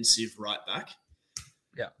defensive right back.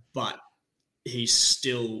 Yeah. But he's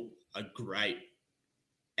still a great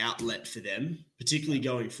outlet for them, particularly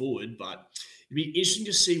going forward. But it'd be interesting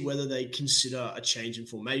to see whether they consider a change in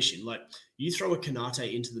formation. Like, you throw a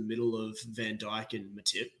Kanate into the middle of Van Dijk and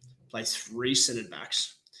Matip, play 3 centre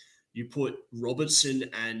backs. You put Robertson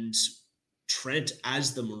and Trent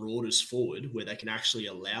as the marauders forward, where they can actually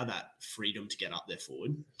allow that freedom to get up there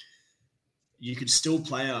forward. You could still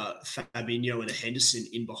play a Fabinho and a Henderson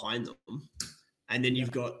in behind them. And then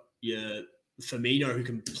you've got your Firmino, who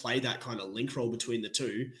can play that kind of link role between the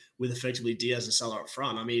two, with effectively Diaz and Salah up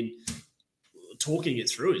front. I mean, talking it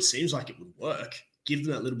through, it seems like it would work. Give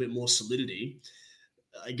them that little bit more solidity.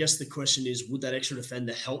 I guess the question is, would that extra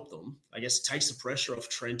defender help them? I guess it takes the pressure off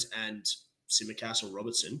Trent and Tsimikas or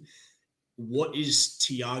Robertson. What is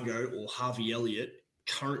Thiago or Harvey Elliott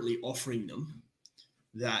currently offering them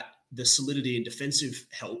that the solidity and defensive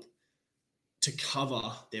help to cover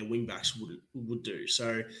their wingbacks would do?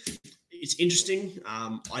 So it's interesting.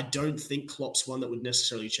 I don't think Klopp's one that would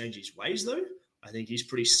necessarily change his ways, though. I think he's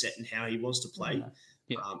pretty set in how he wants to play.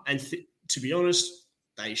 Yeah. To be honest,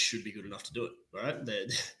 they should be good enough to do it, right?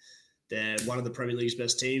 They're one of the Premier League's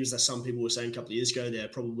best teams. That some people were saying a couple of years ago, they're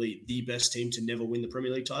probably the best team to never win the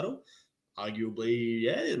Premier League title. Arguably,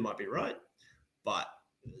 yeah, it might be right. But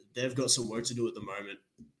they've got some work to do at the moment,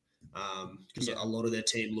 because a lot of their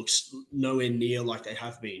team looks nowhere near like they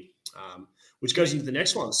have been, which goes into the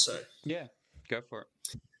next one. So yeah, go for it.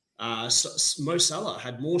 Mo Salah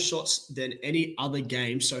had more shots than any other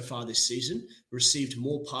game so far this season, received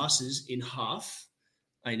more passes in half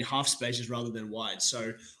spaces rather than wide.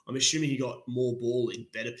 So I'm assuming he got more ball in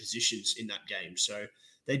better positions in that game. So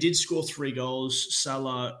they did score 3 goals.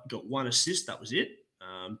 Salah got 1 assist. That was it.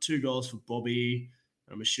 2 goals for Bobby.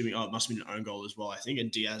 I'm assuming, it must have been an own goal as well, I think.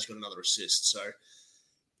 And Diaz got another assist. So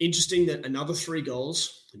interesting that another 3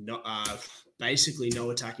 goals, basically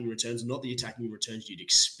no attacking returns, not the attacking returns you'd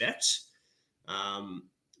expect.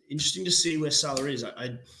 Interesting to see where Salah is. At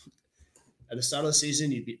the start of the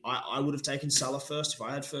season, I would have taken Salah first if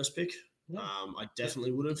I had first pick. I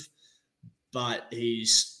definitely would have. But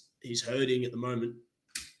he's hurting at the moment.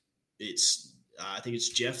 I think it's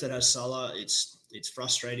Jeff that has Salah. It's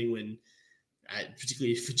frustrating when,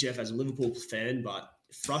 particularly for Jeff as a Liverpool fan, but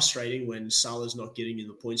frustrating when Salah's not getting in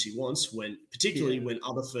the points he wants, particularly when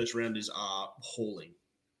other first rounders are hauling.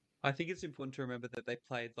 I think it's important to remember that they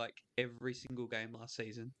played like every single game last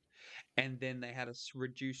season. and then they had a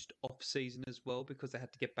reduced off season as well because they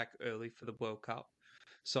had to get back early for the World Cup.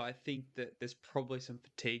 So I think that there's probably some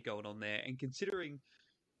fatigue going on there. And considering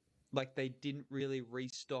like they didn't really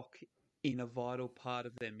restock in a vital part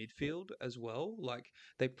of their midfield as well, like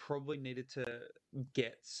they probably needed to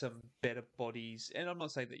get some better bodies. And I'm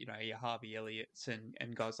not saying that, your Harvey Elliott's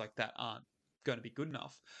and guys like that aren't going to be good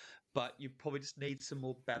enough, but you probably just need some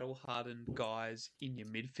more battle hardened guys in your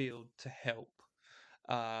midfield to help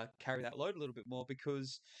carry that load a little bit more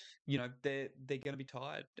because they're going to be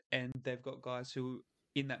tired and they've got guys who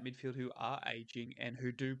in that midfield who are aging and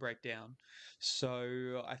who do break down.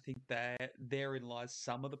 So I think that therein lies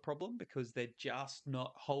some of the problem because they're just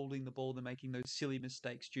not holding the ball. They're making those silly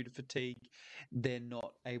mistakes due to fatigue. They're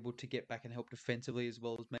not able to get back and help defensively as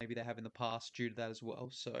well as maybe they have in the past due to that as well.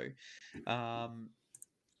 So,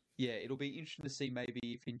 yeah, it'll be interesting to see maybe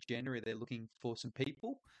if in January they're looking for some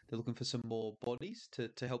people, they're looking for some more bodies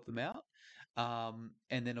to help them out.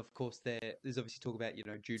 And then, of course, there's obviously talk about,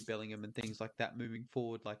 Jude Bellingham and things like that moving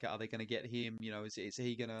forward. Like, are they going to get him? Is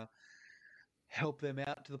he going to help them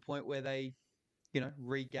out to the point where they,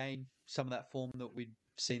 regain some of that form that we've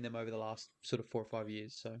seen them over the last sort of 4 or 5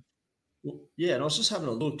 years? So, well, yeah, and I was just having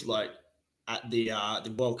a look at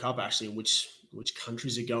the World Cup actually, which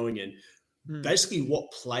countries are going in. Basically,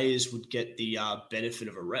 what players would get the benefit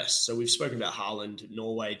of a rest. So we've spoken about Haaland.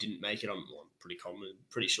 Norway didn't make it. I'm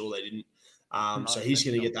pretty sure they didn't. So he's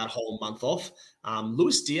going to get that whole month off.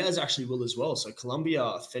 Luis Diaz actually will as well. So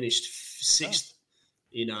Colombia finished 6th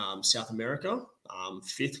in South America.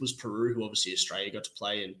 5th was Peru, who obviously Australia got to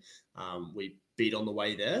play, and we beat on the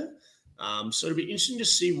way there. So it'll be interesting to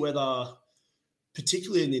see whether,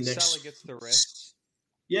 particularly in the next... Salah gets the rest.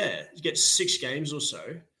 Yeah, he gets 6 games or so.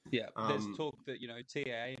 Yeah, there's talk that,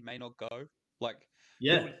 TAA may not go. Like,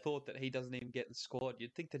 yeah. Who would have thought that he doesn't even get in the squad?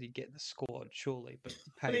 You'd think that he'd get in the squad, surely. But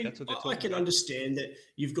hey, that's what they're talking about. I can understand that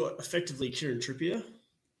you've got effectively Kieran Trippier,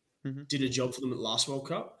 did a job for them at the last World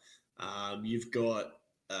Cup. You've got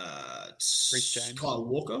Reece James. Kyle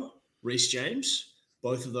Walker, Reece James,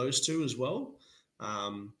 both of those two as well.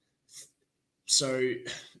 So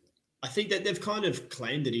I think that they've kind of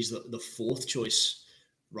claimed that he's the 4th choice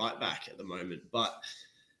right back at the moment. But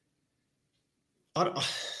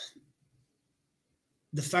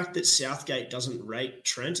the fact that Southgate doesn't rate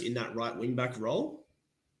Trent in that right wing back role,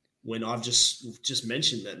 when I've just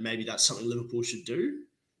mentioned that maybe that's something Liverpool should do,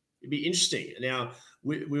 it'd be interesting. Now,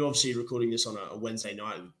 we're obviously recording this on a Wednesday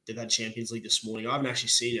night. They've had Champions League this morning. I haven't actually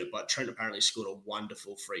seen it, but Trent apparently scored a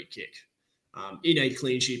wonderful free kick in a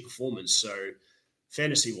clean sheet performance. So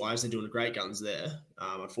fantasy-wise, they're doing a great guns there.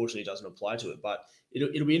 Unfortunately, it doesn't apply to it, but it'll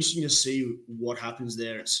be interesting to see what happens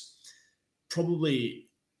there. It's probably...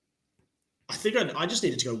 I think I just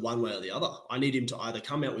needed to go one way or the other. I need him to either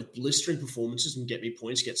come out with blistering performances and get me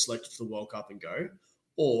points, get selected for the World Cup and go,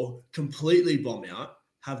 or completely bomb out,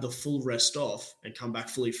 have the full rest off and come back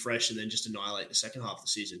fully fresh and then just annihilate the second half of the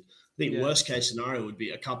season. I think worst case scenario would be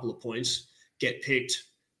a couple of points, get picked,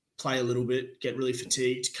 play a little bit, get really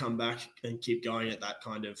fatigued, come back and keep going at that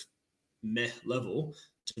kind of meh level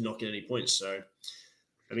to not get any points. So,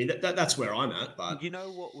 I mean, that's where I'm at. But you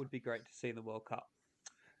know what would be great to see in the World Cup?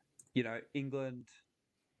 England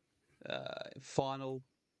final,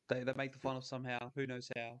 they make the final somehow. Who knows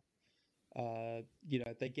how?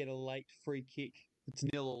 They get a late free kick. It's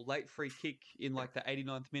 0-0, late free kick in like the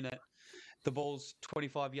 89th minute. The ball's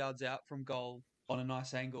 25 yards out from goal on a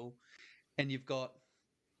nice angle, and you've got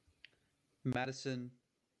Maddison,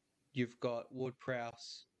 you've got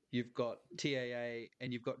Ward-Prowse, you've got TAA,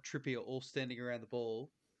 and you've got Trippier all standing around the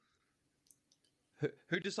ball.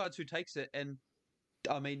 Who decides who takes it? And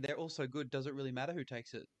I mean, they're all so good. Does it really matter who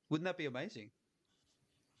takes it? Wouldn't that be amazing?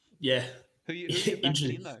 Yeah. Who are you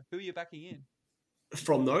backing in, though? Who are you backing in?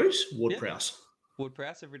 From those? Ward-Prowse.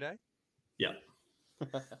 Ward-Prowse every day? Yeah.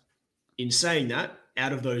 In saying that,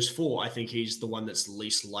 out of those 4, I think he's the one that's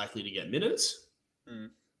least likely to get minutes.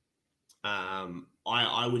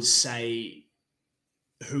 I would say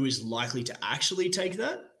who is likely to actually take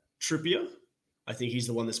that? Trippier. I think he's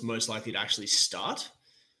the one that's most likely to actually start.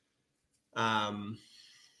 And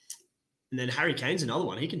then Harry Kane's another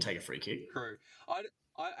one. He can take a free kick. True. I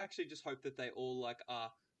actually just hope that they all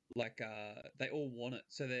they all want it.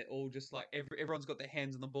 So they're all just like everyone's got their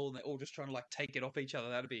hands on the ball and they're all just trying to like take it off each other.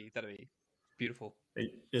 That'd be beautiful.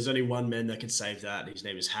 There's only one man that can save that. His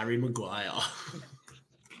name is Harry Maguire.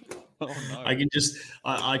 Oh no! I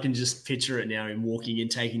can just picture it now. Him walking in,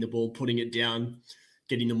 taking the ball, putting it down,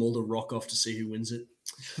 getting them all to rock off to see who wins it.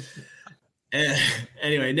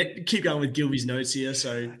 Anyway, keep going with Gilby's notes here.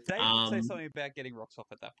 So Dave would say something about getting rocks off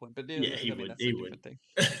at that point, but yeah, he would.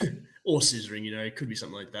 or scissoring, it could be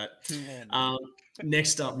something like that. Yeah, no.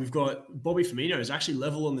 Next up, we've got Bobby Firmino is actually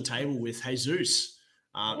level on the table with Jesus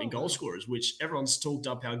in goal wow. scorers, which everyone's talked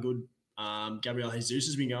up how good Gabriel Jesus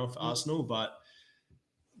has been going for Arsenal, but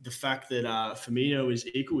the fact that Firmino is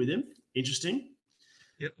equal with him, interesting.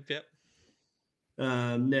 Yep.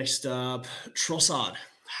 Next up, Trossard,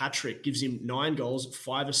 hat-trick, gives him 9 goals,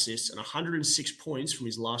 5 assists, and 106 points from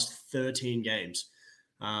his last 13 games.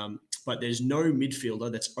 But there's no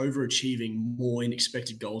midfielder that's overachieving more in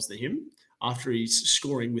expected goals than him after he's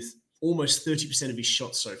scoring with almost 30% of his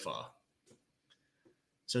shots so far.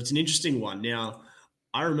 So it's an interesting one. Now,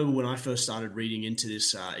 I remember when I first started reading into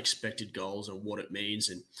this expected goals and what it means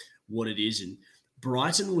and what it is. And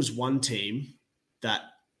Brighton was one team that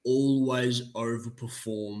always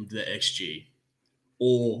overperformed the XG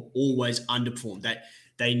or always underperformed. That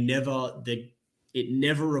it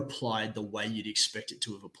never applied the way you'd expect it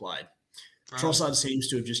to have applied. Trossard seems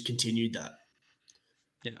to have just continued that.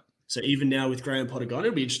 Yeah. So even now with Graham Potter gone,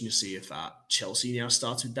 it'll be interesting to see if Chelsea now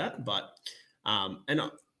starts with that. But and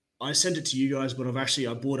I sent it to you guys, but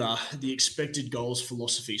I bought the expected goals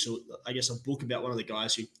philosophy. So I guess a book about one of the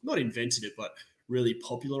guys who not invented it, but really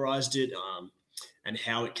popularized it and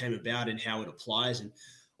how it came about and how it applies. And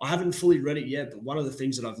I haven't fully read it yet, but one of the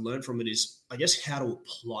things that I've learned from it is, I guess, how to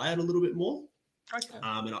apply it a little bit more. Okay.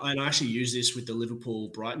 And I actually use this with the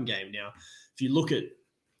Liverpool-Brighton game. Now, if you look at,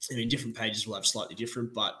 different pages will have slightly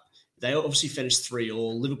different, but they obviously finished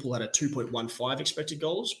 3-3. Liverpool had a 2.15 expected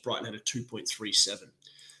goals. Brighton had a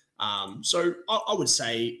 2.37. So I would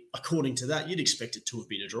say, according to that, you'd expect it to have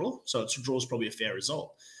been a draw. So a draw is probably a fair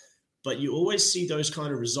result. But you always see those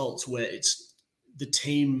kind of results where it's the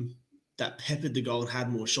team that peppered the goal and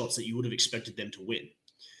had more shots that you would have expected them to win.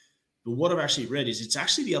 But what I've actually read is it's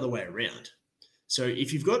actually the other way around. So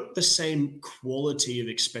if you've got the same quality of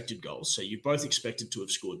expected goals, so you're both expected to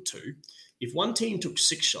have scored 2, if one team took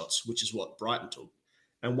 6 shots, which is what Brighton took,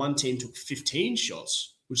 and one team took 15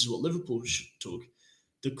 shots, which is what Liverpool took,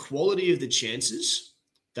 the quality of the chances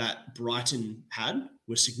that Brighton had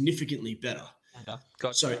were significantly better.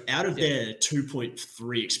 Gotcha. So out of their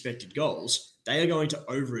 2.3 expected goals, they are going to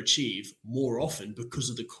overachieve more often because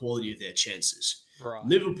of the quality of their chances. Right.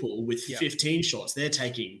 Liverpool, with 15 shots, they're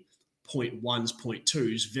taking 0.1s,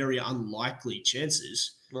 0.2s, very unlikely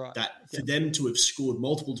chances that for them to have scored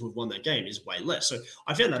multiple to have won that game is way less. So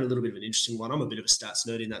I found that a little bit of an interesting one. I'm a bit of a stats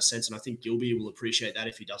nerd in that sense, and I think Gilby will appreciate that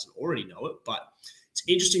if he doesn't already know it. But it's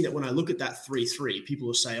interesting that when I look at that 3-3, people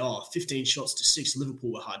will say, 15 shots to 6,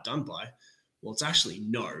 Liverpool were hard done by. Well, it's actually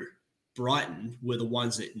no. Brighton were the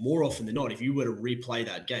ones that more often than not, if you were to replay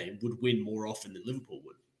that game, would win more often than Liverpool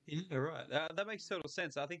would. Yeah, right. That makes total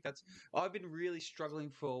sense. I think I've been really struggling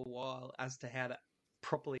for a while as to how to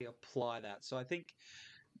properly apply that. So I think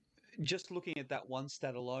just looking at that one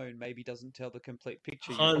stat alone maybe doesn't tell the complete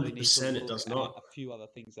picture. 100% it does not. A few other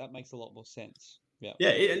things. That makes a lot more sense. Yeah. Yeah.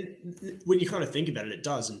 And when you kind of think about it, it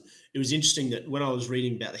does. And it was interesting that when I was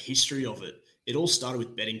reading about the history of it, it all started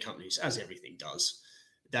with betting companies, as everything does,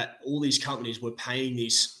 that all these companies were paying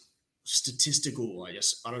these statistical, I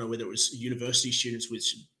guess, I don't know whether it was university students,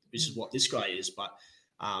 which is what this guy is, but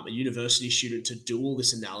a university student to do all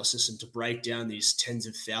this analysis and to break down these tens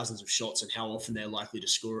of thousands of shots and how often they're likely to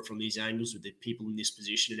score it from these angles with the people in this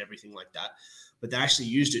position and everything like that. But they actually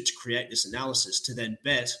used it to create this analysis to then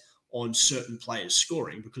bet on certain players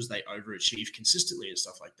scoring because they overachieve consistently and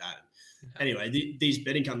stuff like that. Anyway, these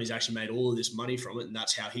betting companies actually made all of this money from it, and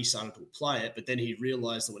that's how he started to apply it. But then he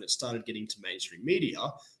realized that when it started getting to mainstream media,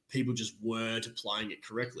 people just weren't applying it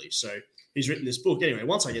correctly. So he's written this book. Anyway,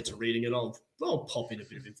 once I get to reading it, I'll pop in a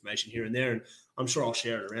bit of information here and there, and I'm sure I'll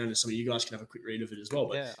share it around, and some of you guys can have a quick read of it as well.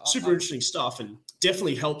 But super interesting stuff, and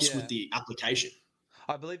definitely helps with the application.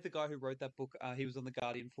 I believe the guy who wrote that book, he was on the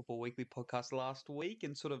Guardian Football Weekly podcast last week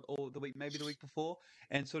and or the week, maybe the week before,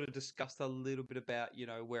 and sort of discussed a little bit about,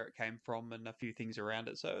 where it came from and a few things around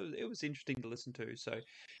it. So it was interesting to listen to. So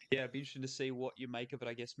yeah, it'd be interesting to see what you make of it,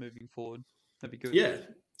 I guess, moving forward. That'd be good. Yeah.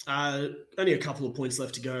 Only a couple of points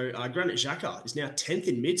left to go. Granit Xhaka is now 10th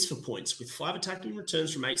in mids for points with 5 attacking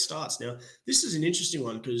returns from 8 starts. Now, this is an interesting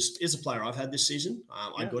one because as a player I've had this season,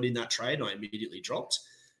 I got in that trade and I immediately dropped.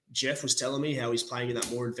 Jeff was telling me how he's playing in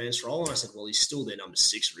that more advanced role. And I said, well, he's still their number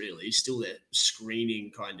 6, really. He's still their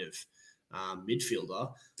screening kind of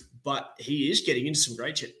midfielder. But he is getting into some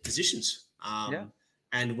great positions.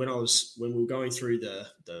 And when we were going through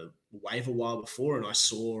the waiver wire before and I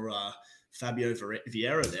saw Fabio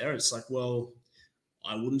Vieira there, it's like, well,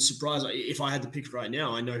 I wouldn't surprise. If I had to pick right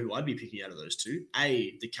now, I know who I'd be picking out of those two.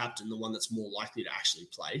 A, the captain, the one that's more likely to actually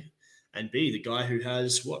play. And B, the guy who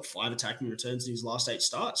has, 5 attacking returns in his last 8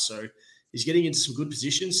 starts. So He's getting into some good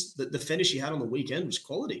positions. The finish he had on the weekend was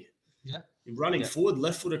quality. Yeah. Running forward,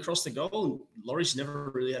 left foot across the goal, and Laurie's never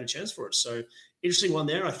really had a chance for it. So interesting one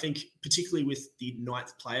there. I think particularly with the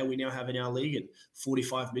 9th player we now have in our league and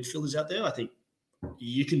 45 midfielders out there, I think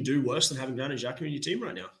you can do worse than having Granit Xhaka in your team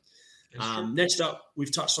right now. Next up,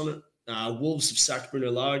 we've touched on it. Wolves have sacked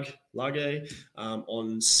Bruno Lage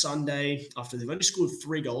on Sunday after they've only scored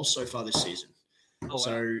 3 goals so far this season.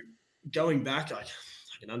 So going back, I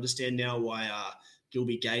can understand now why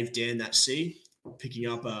Gilby gave Dan that C, picking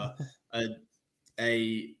up a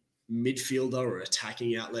midfielder or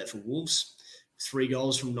attacking outlet for Wolves. 3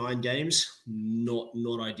 goals from 9 games,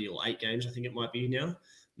 not ideal. 8 games, I think it might be now,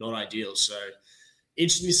 not ideal. So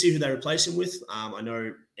interesting to see who they replace him with. I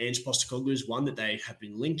know Ange Postecoglou is one that they have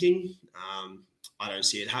been linking. I don't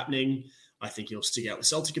see it happening. I think he'll stick out with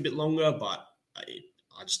Celtic a bit longer, but I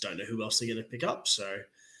just don't know who else they're going to pick up. So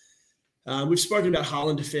we've spoken about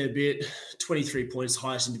Haaland a fair bit. 23 points,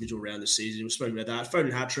 highest individual round this season. We've spoken about that.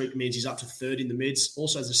 Foden hat-trick means he's up to 3rd in the mids.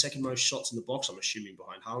 Also has the 2nd most shots in the box, I'm assuming,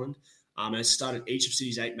 behind Haaland. And has started each of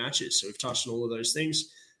City's 8 matches. So we've touched on all of those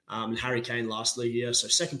things. And Harry Kane lastly here. So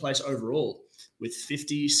 2nd place overall with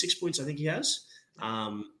 56 points, I think he has.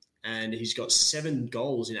 And he's got 7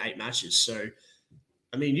 goals in 8 matches. So,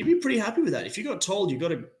 I mean, you'd be pretty happy with that. If you got told your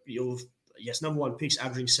number 1 pick's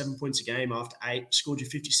averaging 7 points a game after 8, scored you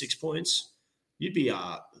 56 points, you'd be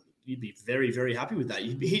very, very happy with that.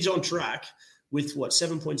 He's on track with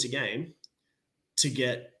 7 points a game to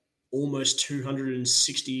get almost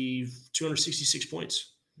 266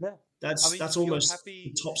 points. Yeah. That's almost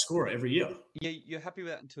the top scorer every year. Yeah, you're happy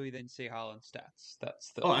with that until you then see Haaland's stats.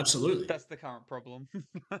 Absolutely. That's the current problem.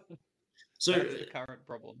 So that's the current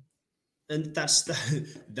problem. And that's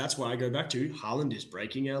why I go back to Haaland is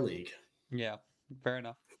breaking our league. Yeah, fair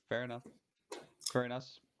enough.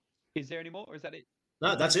 Is there any more, or is that it?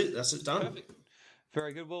 No, that's it. That's it. Done. Perfect.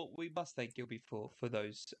 Very good. Well, we must thank Gilby for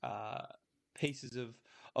those pieces of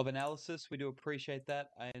analysis. We do appreciate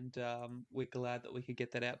that, and we're glad that we could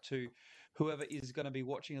get that out to whoever is going to be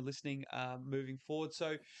watching and listening moving forward.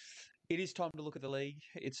 So it is time to look at the league.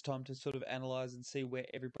 It's time to sort of analyse and see where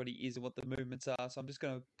everybody is and what the movements are. So I'm just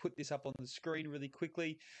going to put this up on the screen really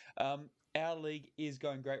quickly. Our league is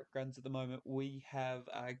going great guns at the moment. We have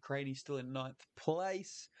Craney still in 9th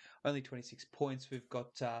place, only 26 points. We've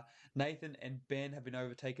got Nathan and Ben have been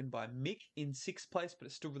overtaken by Mick in 6th place, but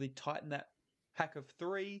it's still really tight in that pack of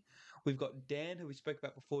 3. We've got Dan, who we spoke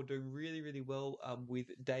about before, doing really, really well with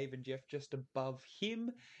Dave and Jeff just above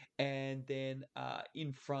him. And then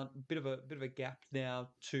in front, bit of a gap now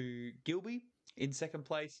to Gilby in 2nd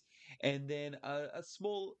place. And then a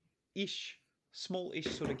small-ish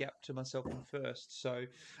sort of gap to myself in 1st. So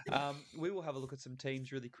we will have a look at some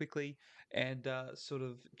teams really quickly and sort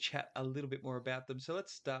of chat a little bit more about them. So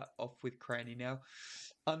let's start off with Craney now.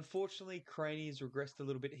 Unfortunately, Craney has regressed a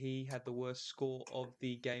little bit. He had the worst score of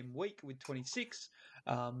the game week with 26.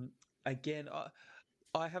 Again,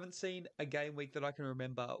 I haven't seen a game week that I can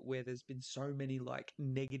remember where there's been so many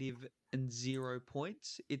negative and 0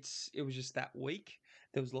 points. It was just that week.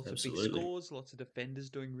 There was lots of big scores, lots of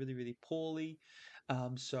defenders doing really, really poorly.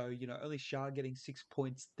 So, only Shah getting 6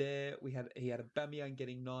 points there. He had Aubameyang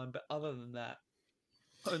getting 9, but other than that,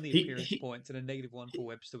 only appearance points and a -1 for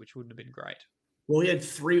Webster, which wouldn't have been great. Well, he had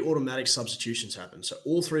 3 automatic substitutions happen. So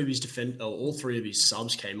all 3 of his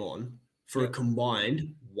subs came on for a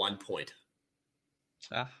combined 1 point.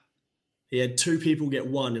 He had 2 people get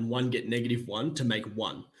 1 and 1 get -1 to make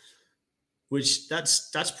 1, which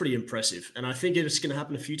that's pretty impressive. And I think it's going to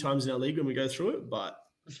happen a few times in our league when we go through it, but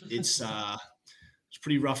it's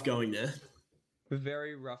pretty rough going there.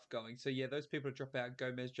 Very rough going. So, yeah, those people drop out.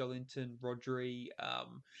 Gomez, Jolinton, Rodri.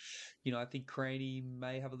 I think Craney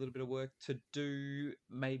may have a little bit of work to do,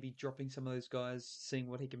 maybe dropping some of those guys, seeing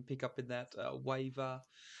what he can pick up in that waiver.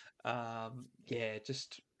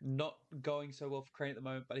 Just not going so well for Craney at the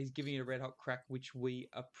moment, but he's giving it a red-hot crack, which we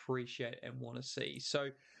appreciate and want to see.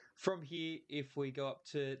 So, from here, if we go up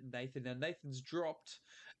to Nathan, now Nathan's dropped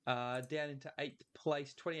down into 8th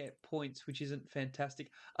place, 28 points, which isn't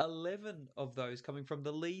fantastic. 11 of those coming from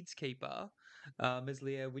the Leeds keeper,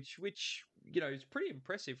 Meslier, which is pretty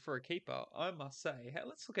impressive for a keeper, I must say.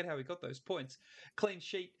 Let's look at how he got those points. Clean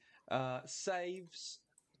sheet, saves,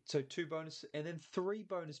 so 2 bonus, and then 3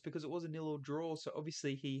 bonus because it was a 0 draw. So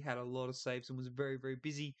obviously he had a lot of saves and was very, very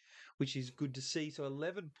busy, which is good to see. So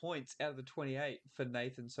 11 points out of the 28 for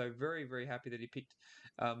Nathan. So very, very happy that he picked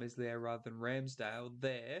Meslier rather than Ramsdale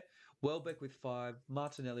there. Welbeck with 5,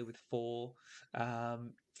 Martinelli with 4,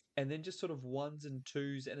 and then just sort of 1s and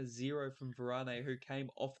 2s and a 0 from Varane, who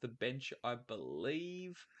came off the bench, I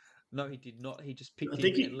believe. No, he did not. He just I picked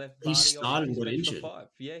think him and left he Vardy off started and his got bench for injured. 5.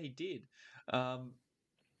 Yeah, he did.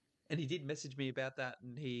 And he did message me about that,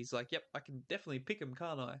 and he's like, "Yep, I can definitely pick him,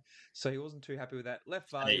 can't I?" So he wasn't too happy with that. Left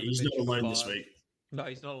Hey, Vardy on the he's bench not with alone this 5. week. No,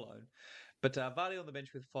 he's not alone. But Vardy on the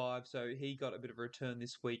bench with 5, so he got a bit of a return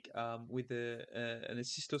this week with an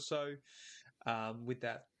assist or so with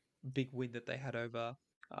that big win that they had over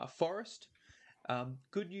Forest.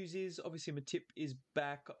 Good news is, obviously, Matip is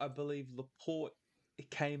back. I believe Laporte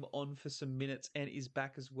came on for some minutes and is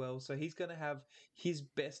back as well. So he's going to have his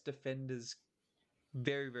best defenders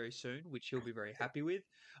very, very soon, which he'll be very happy with.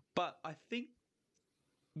 But I think,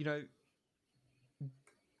 you know,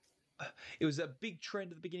 it was a big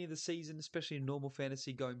trend at the beginning of the season, especially in normal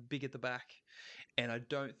fantasy, going big at the back. And I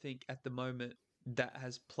don't think at the moment that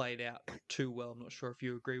has played out too well. I'm not sure if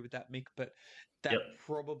you agree with that, Mick, but that Yep.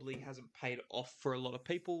 probably hasn't paid off for a lot of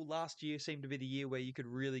people. Last year seemed to be the year where you could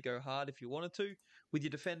really go hard if you wanted to with your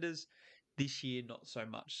defenders. This year, not so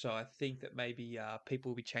much. So I think that maybe people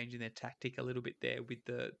will be changing their tactic a little bit there with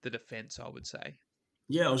the defense, I would say.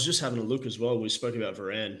 Yeah, I was just having a look as well. We spoke about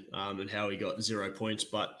Varane and how he got 0 points,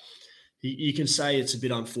 but you can say it's a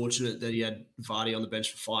bit unfortunate that he had Vardy on the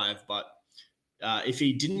bench for 5. But if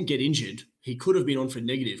he didn't get injured, he could have been on for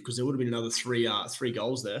negative because there would have been another three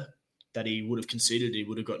goals there that he would have conceded. He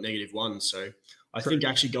would have got -1. So I think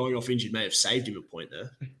actually going off injured may have saved him a point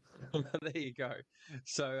there. There you go.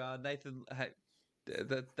 So Nathan,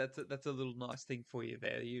 that's a little nice thing for you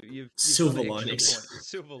there. You've Silver got an linings. extra point.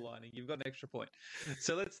 Silver lining. You've got an extra point.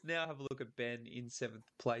 So let's now have a look at Ben in 7th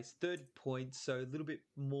place, 30 points. So a little bit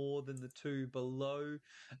more than the two below.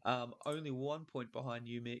 Only 1 point behind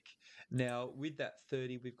you, Mick. Now with that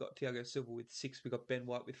 30, we've got Thiago Silva with 6. We've got Ben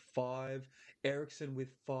White with 5. Ericsson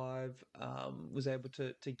with 5. Was able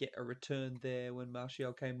to get a return there when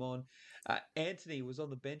Martial came on. Anthony was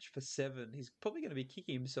on the bench for 7. He's probably going to be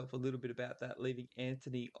kicking himself a little bit about that, leaving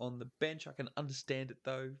Anthony on the bench. I can understand it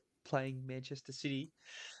though, playing Manchester City.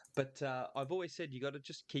 But I've always said you got to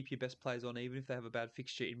just keep your best players on, even if they have a bad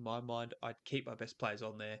fixture. In my mind, I'd keep my best players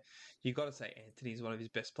on there. You got to say Anthony's one of his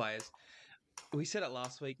best players. We said it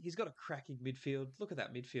last week. He's got a cracking midfield. Look at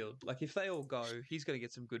that midfield. Like if they all go, he's going to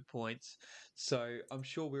get some good points. So I'm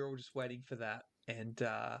sure we're all just waiting for that. And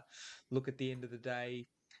look, at the end of the day,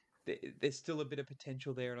 there's still a bit of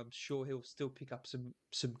potential there, and I'm sure he'll still pick up some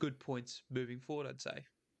good points moving forward, I'd say.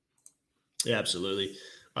 Yeah, absolutely.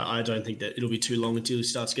 I don't think that it'll be too long until he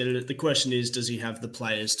starts getting it. The question is, does he have the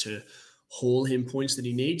players to haul him points that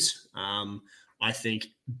he needs? I think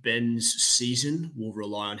Ben's season will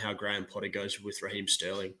rely on how Graham Potter goes with Raheem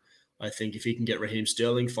Sterling. I think if he can get Raheem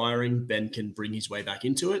Sterling firing, Ben can bring his way back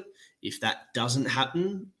into it. If that doesn't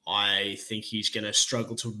happen, I think he's going to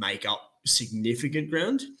struggle to make up significant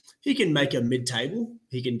ground. He can make a mid-table.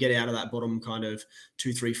 He can get out of that bottom kind of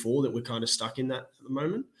 2, 3, 4 that we're kind of stuck in that at the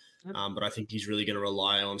moment. But I think he's really going to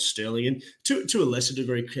rely on Sterling and to a lesser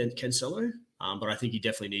degree Cancelo. But I think he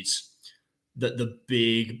definitely needs the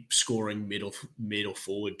big scoring middle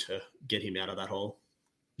forward to get him out of that hole.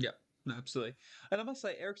 Yeah, no, absolutely. And I must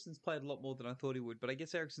say, Ericsson's played a lot more than I thought he would, but I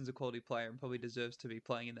guess Ericsson's a quality player and probably deserves to be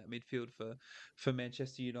playing in that midfield for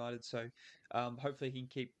Manchester United. So hopefully he can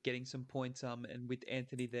keep getting some points. And with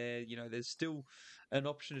Anthony there, there's still an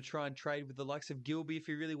option to try and trade with the likes of Gilby if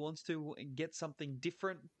he really wants to and get something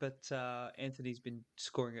different. But Anthony's been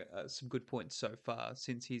scoring some good points so far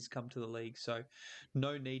since he's come to the league. So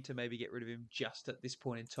no need to maybe get rid of him just at this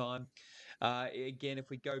point in time. Again, if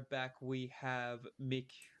we go back, we have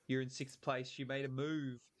Mick. You're in 6th place. You made a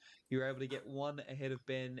move. You were able to get 1 ahead of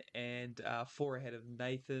Ben and 4 ahead of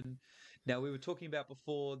Nathan. Now, we were talking about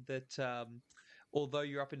before that although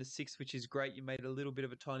you're up into 6th, which is great, you made a little bit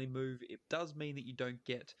of a tiny move. It does mean that you don't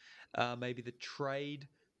get maybe the trade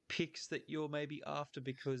picks that you're maybe after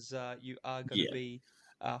because you are going to be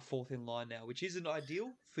 4th in line now, which isn't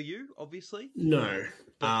ideal for you, obviously. No.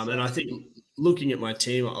 And I think looking at my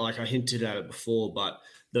team, like I hinted at it before, but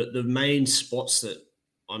the main spots that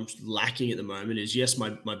I'm lacking at the moment is, yes,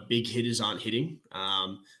 my big hitters aren't hitting.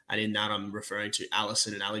 And in that, I'm referring to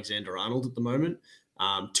Alisson and Alexander-Arnold at the moment.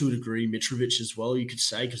 To a degree, Mitrovic as well, you could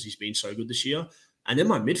say, because he's been so good this year. And then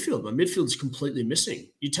my midfield is completely missing.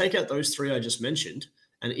 You take out those 3 I just mentioned,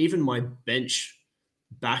 and even my bench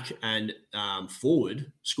back and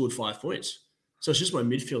forward scored 5 points. So it's just my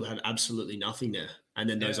midfield had absolutely nothing there. And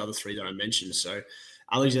then those other 3 that I mentioned. So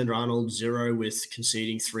Alexander-Arnold, 0 with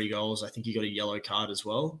conceding 3 goals. I think he got a yellow card as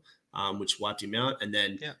well, which wiped him out. And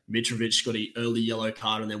then Mitrovic got an early yellow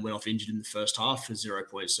card and then went off injured in the first half for 0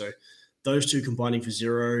 points. So those 2 combining for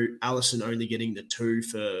 0. Alisson only getting the 2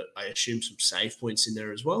 for, I assume, some save points in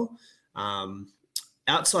there as well.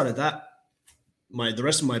 Outside of that, the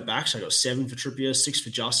rest of my backs, I got 7 for Trippier, 6 for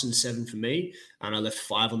Justin, 7 for me, and I left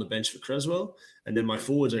 5 on the bench for Creswell. And then my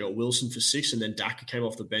forwards, I got Wilson for 6, and then Daka came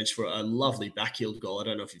off the bench for a lovely backheeled goal. I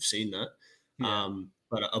don't know if you've seen that. Yeah.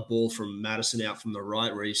 But a ball from Madison out from the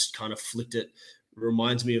right where he's kind of flicked it.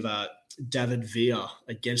 Reminds me of David Villa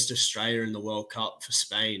against Australia in the World Cup for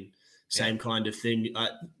Spain. Same kind of thing.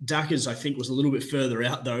 Daka's, I think, was a little bit further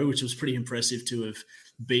out, though, which was pretty impressive to have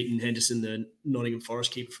beaten Henderson, the Nottingham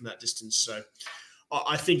Forest keeper, from that distance. So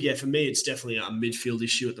I think, for me, it's definitely a midfield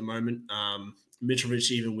issue at the moment.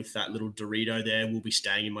 Mitrovic, even with that little Dorito there, will be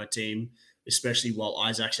staying in my team, especially while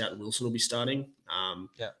Isaac's out and Wilson will be starting.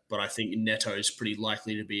 But I think Neto is pretty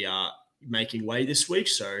likely to be making way this week.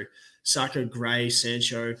 So Saka, Gray,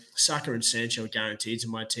 Sancho. Saka and Sancho are guaranteed to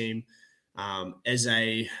my team.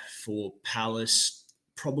 Eze for Palace,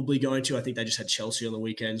 probably going to. I think they just had Chelsea on the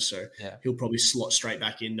weekend, so he'll probably slot straight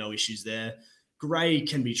back in, no issues there. Gray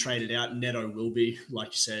can be traded out. Neto will be, like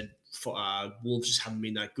you said. Wolves just haven't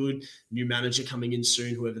been that good. New manager coming in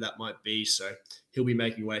soon, whoever that might be, so he'll be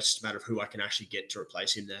making way. It's just a matter of who I can actually get to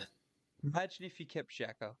replace him there. Imagine if you kept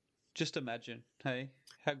Xhaka. Just imagine, hey,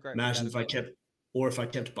 how great. Imagine if I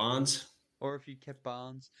kept Barnes, or if you kept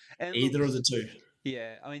Barnes, and either of the two.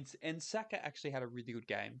 Yeah, I mean, and Saka actually had a really good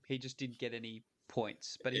game. He just didn't get any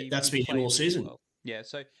points, but that's been him all season. Well. Yeah,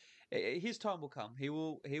 so his time will come. He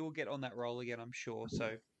will get on that roll again, I'm sure.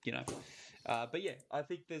 So but yeah, I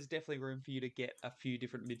think there's definitely room for you to get a few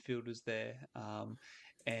different midfielders there,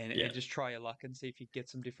 and just try your luck and see if you get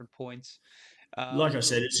some different points. Like I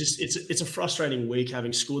said, it's a frustrating week,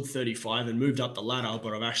 having scored 35 and moved up the ladder,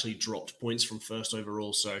 but I've actually dropped points from first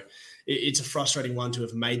overall. So it's a frustrating one to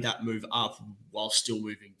have made that move up while still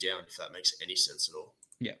moving down, if that makes any sense at all.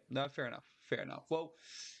 Yeah, no, fair enough. Well,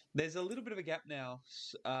 there's a little bit of a gap now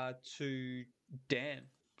to Dan.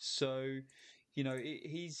 So,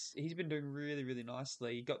 he's been doing really, really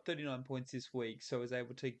nicely. He got 39 points this week, so was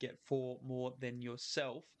able to get 4 more than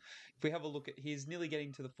yourself. If we have a look at, he's nearly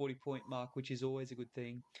getting to the 40-point mark, which is always a good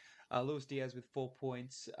thing. Luis Diaz with 4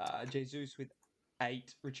 points, Jesus with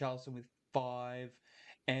 8, Richarlison with 5,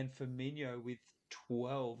 and Firmino with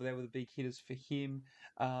 12. They were the big hitters for him.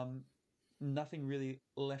 Nothing really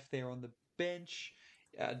left there on the bench.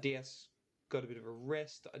 Diaz got a bit of a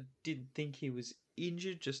rest. I didn't think he was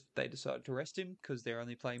injured, just they decided to rest him because they're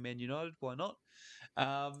only playing Man United. Why not?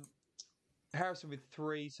 Harrison with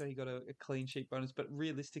 3, so he got a clean sheet bonus. But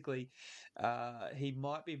realistically, he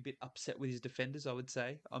might be a bit upset with his defenders, I would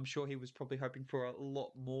say. I'm sure he was probably hoping for a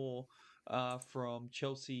lot more from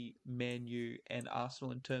Chelsea, Man U, and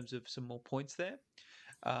Arsenal in terms of some more points there.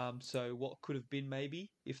 So what could have been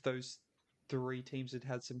maybe if those 3 teams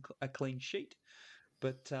had a clean sheet.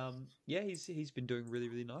 But he's been doing really,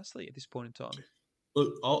 really nicely at this point in time.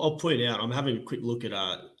 Look, I'll point out, I'm having a quick look at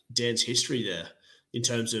Dan's history there in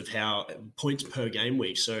terms of how points per game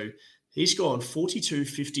week. So he's gone 42,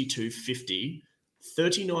 52, 50,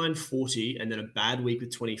 39, 40, and then a bad week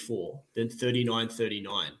with 24, then 39,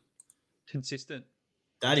 39. Consistent.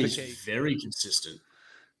 That is very consistent.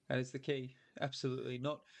 That is the key. Absolutely.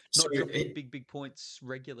 Not dropping big points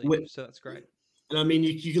regularly. So that's great. And I mean,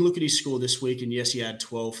 you can look at his score this week, and yes, he had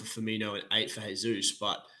 12 for Firmino and 8 for Jesus,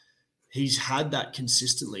 but he's had that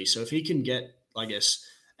consistently. So if he can get, I guess,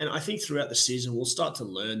 and I think throughout the season, we'll start to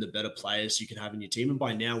learn the better players you can have in your team. And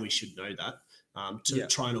by now, we should know that to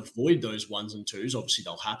try and avoid those 1s and 2s. Obviously,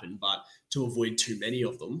 they'll happen, but to avoid too many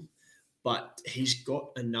of them. But he's got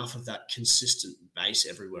enough of that consistent base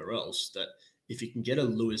everywhere else that if you can get a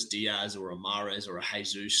Luis Diaz or a Mahrez or a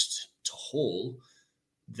Jesus to haul,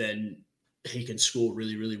 then he can score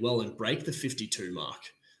really, really well and break the 52 mark.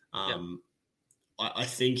 I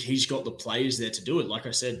think he's got the players there to do it. Like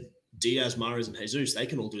I said, Diaz, Mahrez, and Jesus, they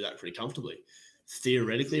can all do that pretty comfortably.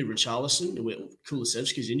 Theoretically, Richarlison,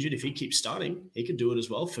 Kulusevski's injured. If he keeps starting, he can do it as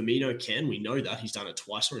well. Firmino can. We know that. He's done it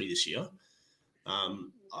twice already this year.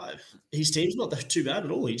 His team's not too bad at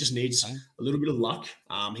all. He just needs a little bit of luck.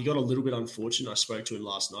 He got a little bit unfortunate. I spoke to him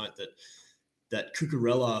last night that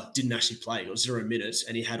Cucurella didn't actually play. It was 0 minutes,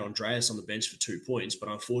 and he had Andreas on the bench for 2 points. But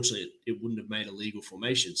unfortunately, it wouldn't have made a legal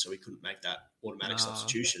formation, so he couldn't make that automatic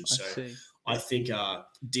substitution. So I think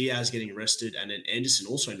Diaz getting rested and then Anderson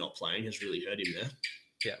also not playing has really hurt him there.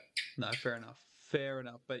 Yeah, no, fair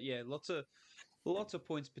enough. But yeah, lots of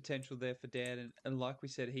points potential there for Dan, and like we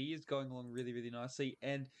said, he is going along really, really nicely.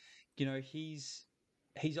 And he's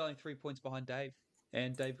only 3 points behind Dave.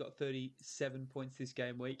 And Dave got 37 points this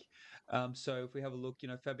game week. So if we have a look,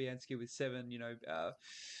 Fabianski with 7,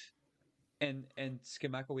 and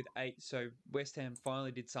Skamaka with 8. So West Ham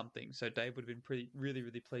finally did something. So Dave would have been really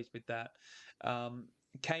pleased with that.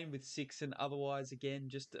 Kane with 6, and otherwise again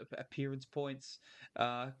just appearance points.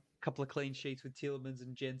 Couple of clean sheets with Tielemans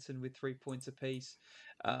and Jensen with 3 points apiece.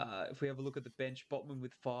 If we have a look at the bench, Botman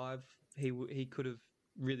with 5, he could have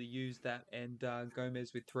really used that, and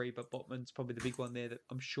Gomez with 3, but Botman's probably the big one there that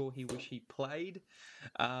I'm sure he wish he played.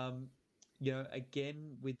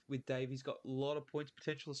 Again with Dave, he's got a lot of points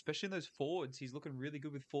potential, especially in those forwards. He's looking really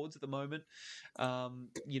good with forwards at the moment.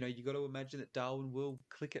 You got to imagine that Darwin will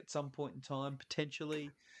click at some point in time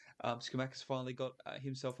potentially. Skamaka's finally got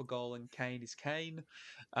himself a goal, and Kane is Kane.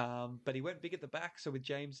 But he went big at the back, so with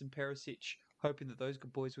James and Perisic, hoping that those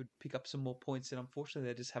good boys would pick up some more points, and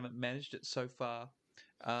unfortunately they just haven't managed it so far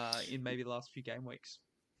in maybe the last few game weeks.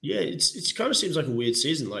 Yeah, it's kind of seems like a weird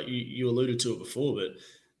season. Like you alluded to it before, but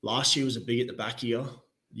last year was a big at the back year.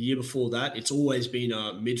 The year before that, it's always been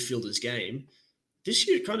a midfielder's game. This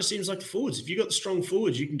year, it kind of seems like the forwards. If you got the strong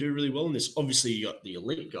forwards, you can do really well in this. Obviously, you got the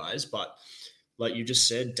elite guys, but like you just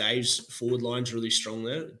said, Dave's forward line's really strong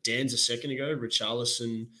there. Dan's a second ago.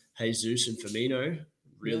 Richarlison, Jesus, and Firmino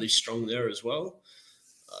really strong there as well.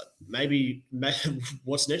 Maybe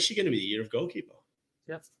what's next year going to be the year of goalkeeper?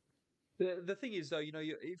 Yep. The thing is, though,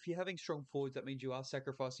 if you're having strong forwards, that means you are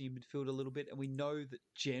sacrificing your midfield a little bit, and we know that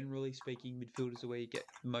generally speaking, midfielders are where you get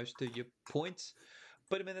most of your points.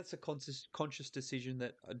 But I mean, that's a conscious decision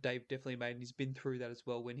that Dave definitely made, and he's been through that as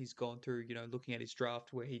well when he's gone through, looking at his draft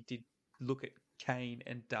where he did look at Kane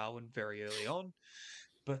and Darwin very early on.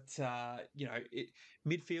 But,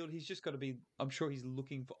 midfield, he's just got to be, I'm sure he's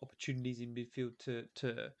looking for opportunities in midfield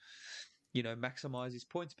to maximise his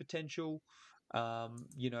points potential. How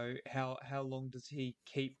long does he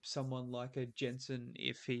keep someone like a Jensen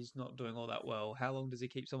if he's not doing all that well? How long does he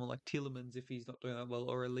keep someone like Tielemans if he's not doing that well?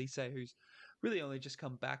 Or Elise, who's really only just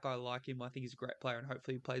come back? I like him. I think he's a great player, and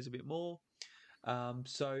hopefully he plays a bit more.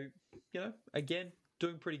 Again,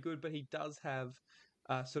 doing pretty good, but he does have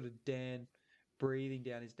sort of Dan breathing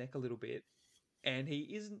down his neck a little bit, and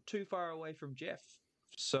he isn't too far away from Jeff.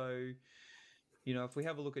 So, if we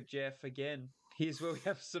have a look at Jeff again, here's where we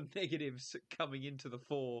have some negatives coming into the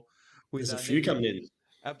fore. There's a few coming in.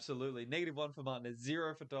 Absolutely. -1 for Martinez,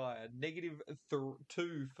 0 for Dyer,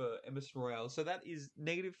 -2 for Emerson Royale. So that is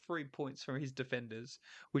 -3 points from his defenders,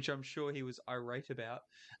 which I'm sure he was irate about.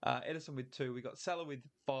 Edison with 2. We got Salah with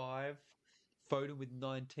 5. Foden with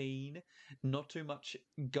 19. Not too much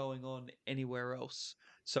going on anywhere else.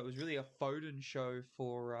 So it was really a Foden show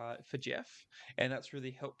for Jeff, and that's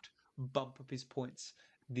really helped bump up his points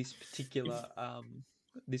this particular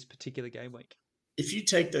game week. If you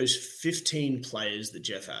take those 15 players that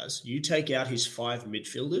Jeff has, you take out his 5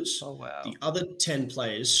 midfielders. Oh, wow. The other 10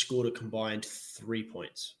 players scored a combined 3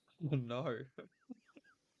 points. Oh, no.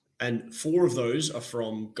 And 4 of those are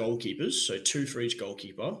from goalkeepers, so 2 for each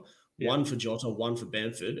goalkeeper. Yeah. 1 for Jota, 1 for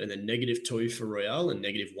Bamford, and then -2 for Royale and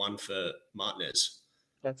 -1 for Martinez.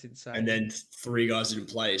 That's insane. And then 3 guys didn't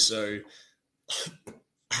play. So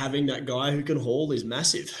having that guy who can haul is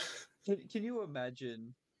massive. Can you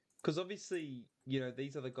imagine? Because obviously,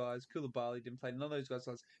 these other guys, Koulibaly didn't play, none of those guys.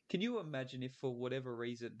 Can you imagine if for whatever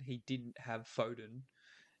reason he didn't have Foden,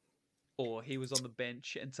 or he was on the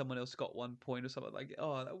bench and someone else got 1 point or something like?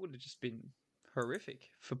 Oh, that would have just been horrific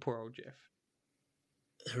for poor old Jeff.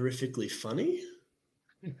 Horrifically funny?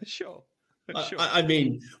 Sure. I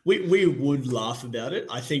mean, we would laugh about it.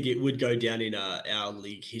 I think it would go down in our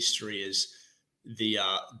league history as the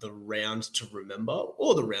round to remember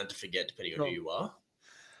or the round to forget, depending on who you are.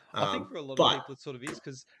 I think for a lot of people it sort of is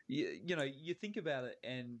because, you think about it,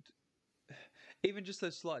 and even just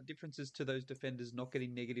those slight differences to those defenders not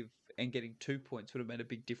getting negative and getting 2 points would have made a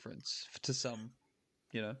big difference to some,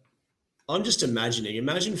 I'm just imagining.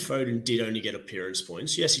 Imagine Foden did only get appearance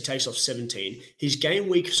points. Yes, he takes off 17. His game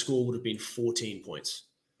week score would have been 14 points.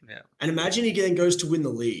 Yeah. And imagine he then goes to win the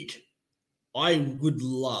league. I would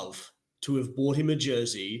love to have bought him a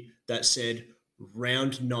jersey that said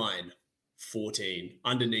round 9, 14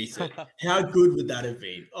 underneath it. How good would that have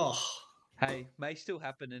been? Oh. Hey, may still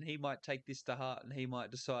happen, and he might take this to heart, and he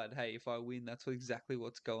might decide, hey, if I win, that's exactly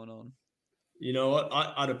what's going on. You know what?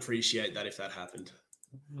 I'd appreciate that if that happened.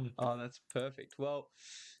 Oh, that's perfect. Well,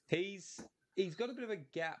 he's got a bit of a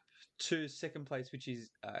gap to second place, which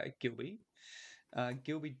is Gilby.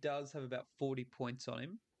 Gilby does have about 40 points on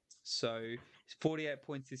him. So he's 48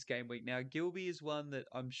 points this game week. Now, Gilby is one that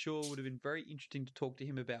I'm sure would have been very interesting to talk to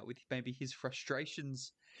him about with maybe his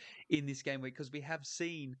frustrations in this game week, because we have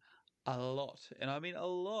seen a lot, and I mean a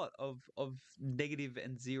lot of negative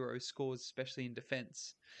and 0 scores, especially in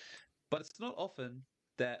defense. But it's not often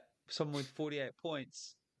that someone with 48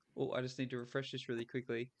 points Oh, I just need to refresh this really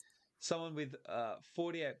quickly. Someone with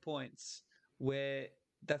 48 points, where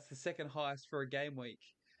that's the second highest for a game week,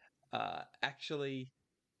 actually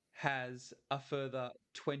has a further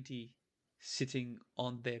 20 sitting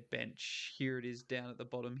on their bench. Here it is down at the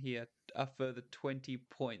bottom here, a further 20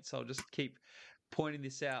 points. I'll just keep pointing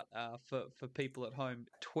this out for people at home.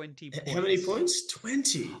 20 How many points. points?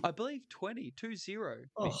 20. I believe 20, 2-0,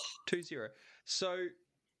 Oh, Mick, 2-0. So,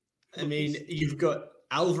 I look, mean, you've got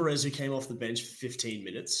Alvarez who came off the bench for 15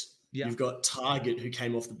 minutes. yeah, You've got Target who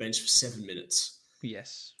came off the bench for 7 minutes.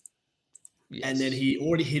 yes, And then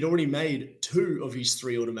he'd already made 2 of his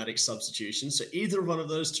 3 automatic substitutions. So either one of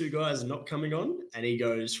those 2 guys are not coming on, and he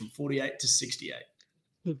goes from 48 to 68.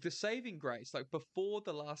 Look, the saving grace, like before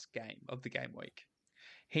the last game of the game week,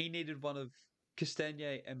 he needed one of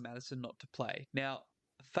Castagna and Madison not to play. Now,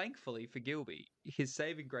 thankfully for Gilby, his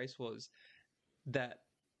saving grace was that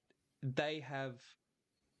they have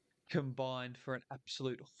combined for an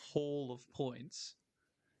absolute haul of points,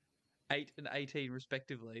 8 and 18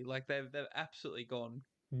 respectively. Like they've absolutely gone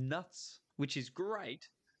nuts, which is great.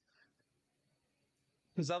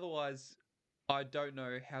 Because otherwise, I don't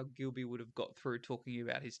know how Gilby would have got through talking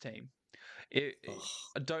about his team.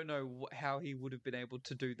 I don't know how he would have been able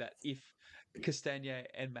to do that if Castagna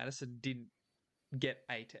and Madison didn't get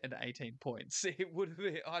 8 and 18 points. It would have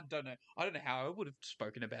been, I don't know. I don't know how I would have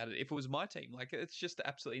spoken about it if it was my team. Like, it's just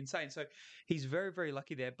absolutely insane. So he's very, very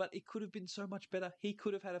lucky there, but it could have been so much better. He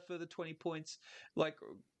could have had a further 20 points, like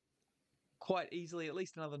quite easily, at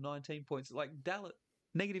least another 19 points. Like Dallet,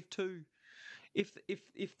 -2.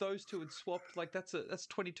 If those two had swapped, like that's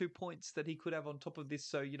 22 points that he could have on top of this.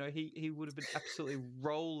 So he would have been absolutely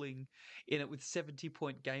rolling in it with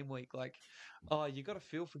 70-point game week. Like, oh, you got to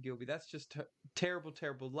feel for Gilby. That's just terrible,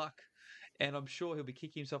 terrible luck. And I'm sure he'll be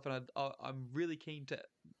kicking himself. And I'm really keen to,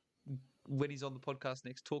 when he's on the podcast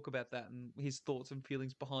next, talk about that and his thoughts and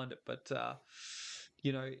feelings behind it. But I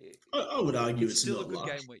would argue it's still not a good luck.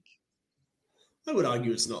 game week. I would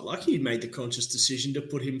argue it's not luck. He made the conscious decision to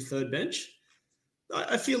put him third bench.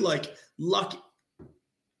 I feel like luck.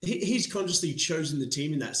 He's consciously chosen the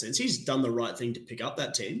team in that sense. He's done the right thing to pick up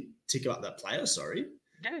that player. Sorry.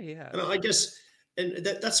 Yeah. And I guess, and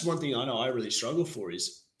that's one thing I know I really struggle for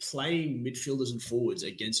is playing midfielders and forwards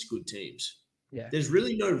against good teams. Yeah. There's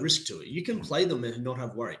really no risk to it. You can play them and not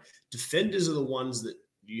have worry. Defenders are the ones that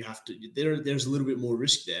you have to. There's a little bit more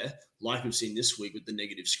risk there, like we've seen this week with the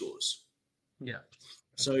negative scores. Yeah.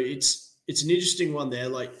 So it's an interesting one there.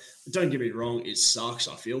 Like, don't get me wrong, it sucks.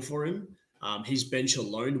 I feel for him. His bench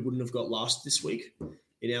alone wouldn't have got last this week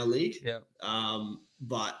in our league. Yeah.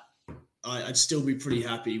 But I'd still be pretty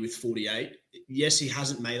happy with 48. Yes, he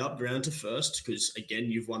hasn't made up ground to first because, again,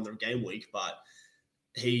 you've won the game week, but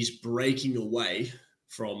he's breaking away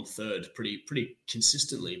from third pretty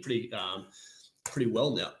consistently, pretty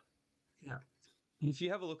well now. Yeah. If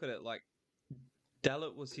you have a look at it, like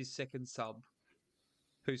Dallet was his second sub,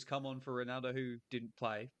 who's come on for Ronaldo, who didn't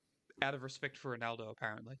play, out of respect for Ronaldo,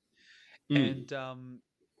 apparently. And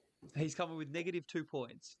he's coming with -2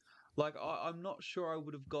 points. Like, I'm not sure I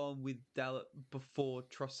would have gone with Dallet before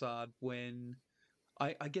Trossard when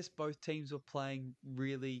I guess both teams were playing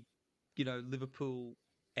really, Liverpool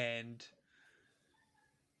and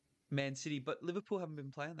Man City, but Liverpool haven't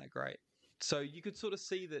been playing that great. So you could sort of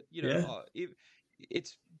see that,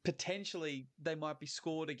 it's potentially they might be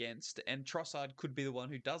scored against, and Trossard could be the one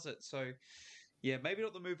who does it. So, yeah, maybe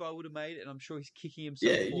not the move I would have made, and I'm sure he's kicking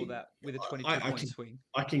himself for that with a 22-point swing.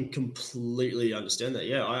 I can completely understand that.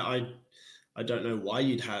 Yeah, I don't know why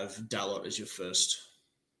you'd have Dalot as your first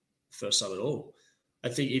sub at all. I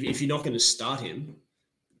think if you're not going to start him,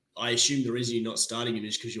 I assume the reason you're not starting him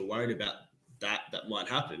is because you're worried about that might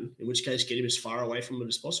happen, in which case get him as far away from it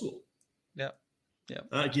as possible. Yeah.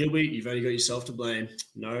 Gilby, you've only got yourself to blame.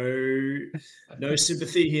 No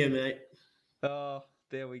sympathy here, mate. Oh,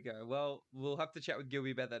 there we go. Well, we'll have to chat with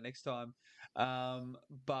Gilby about that next time.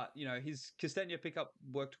 But, his Castagna pickup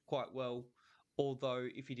worked quite well, although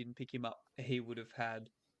if he didn't pick him up, he would have had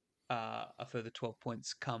a further 12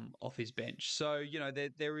 points come off his bench. So,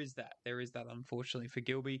 there is that. There is that, unfortunately, for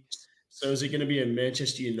Gilby. So is it going to be a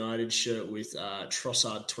Manchester United shirt with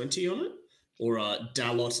Trossard 20 on it? Or a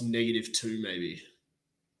Dalot -2 maybe?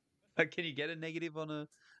 Can you get a negative on a...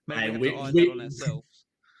 Maybe hey, we have to iron that on ourselves.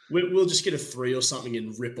 We'll just get a 3 or something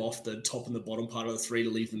and rip off the top and the bottom part of the 3 to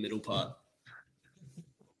leave the middle part.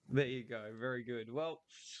 There you go. Very good. Well,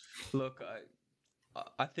 look,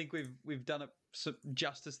 I think we've done some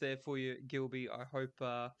justice there for you, Gilby. I hope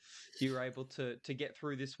you were able to get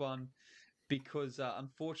through this one because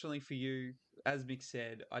unfortunately for you, as Mick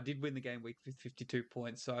said, I did win the game week with 52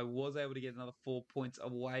 points, so I was able to get another 4 points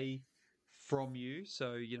away from you.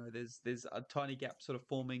 So there's a tiny gap sort of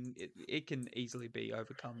forming. It can easily be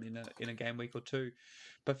overcome in a game week or two,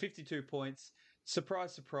 but 52 points.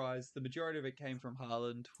 Surprise, surprise. The majority of it came from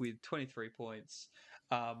Haaland with 23 points.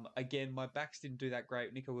 Again, my backs didn't do that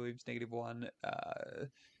great. Nico Williams -1.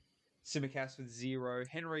 Simicast with 0.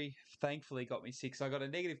 Henry thankfully got me 6. I got a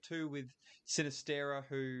 -2 with Sinistera,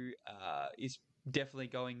 who is definitely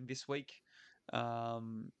going this week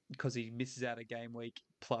because he misses out a game week.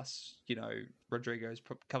 Plus, Rodrigo's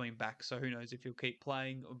coming back, so who knows if he'll keep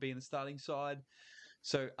playing or be in the starting side.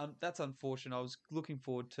 So that's unfortunate. I was looking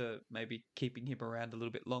forward to maybe keeping him around a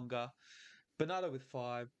little bit longer. Bernardo with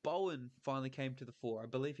 5. Bowen finally came to the fore. I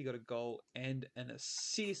believe he got a goal and an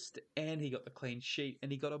assist, and he got the clean sheet,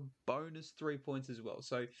 and he got a bonus 3 points as well.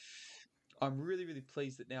 So I'm really, really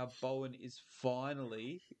pleased that now Bowen is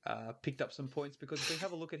finally picked up some points, because if we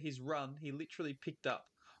have a look at his run, he literally picked up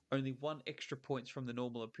only 1 extra points from the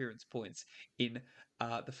normal appearance points in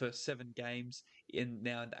the first 7 games.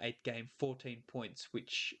 Now in the 8th game, 14 points,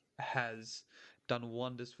 which has done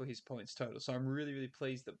wonders for his points total. So I'm really, really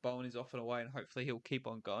pleased that Bowen is off and away, and hopefully he'll keep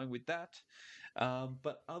on going with that.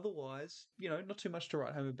 But otherwise, not too much to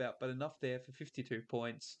write home about, but enough there for 52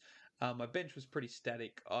 points. My bench was pretty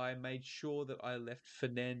static. I made sure that I left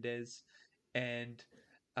Fernandez and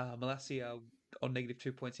Malacia on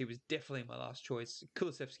 -2 points. He was definitely my last choice.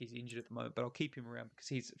 Kulusevski's injured at the moment, but I'll keep him around because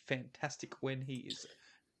he's fantastic when he is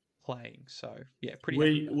playing. So, yeah, pretty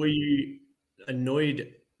happy. Were you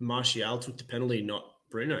annoyed Martial took the penalty, not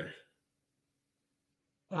Bruno?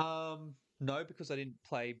 No, because I didn't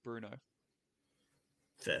play Bruno.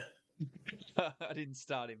 Fair. I didn't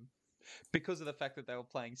start him because of the fact that they were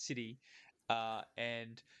playing City.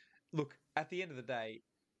 And look, at the end of the day,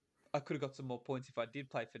 I could have got some more points if I did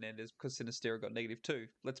play Fernandez, because Sinistera got -2.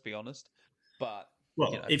 Let's be honest. But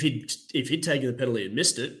if he'd taken the penalty and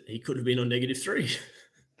missed it, he could have been on -3.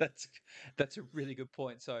 That's a really good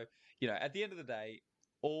point. So at the end of the day,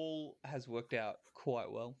 all has worked out quite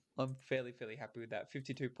well. I'm fairly happy with that.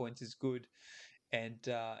 52 points is good, and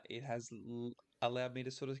it has allowed me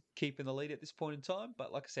to sort of keep in the lead at this point in time.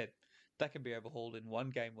 But like I said, that can be overhauled in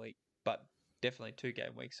 1 game week, but definitely 2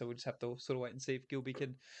 game weeks. So we'll just have to sort of wait and see if Gilby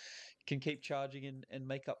can keep charging and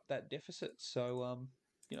make up that deficit. So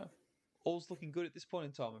all's looking good at this point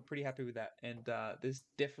in time. I'm pretty happy with that. And there's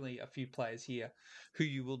definitely a few players here who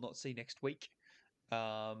you will not see next week,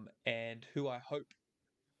 and who I hope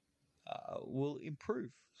will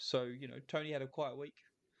improve. So, Tony had a quiet week.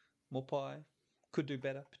 Mopai could do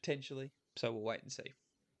better, potentially. So we'll wait and see.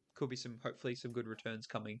 Could be hopefully some good returns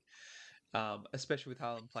coming, especially with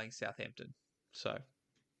Haaland playing Southampton. So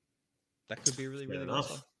that could be a really, really nice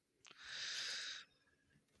one.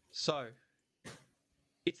 So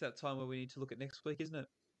it's that time where we need to look at next week, isn't it?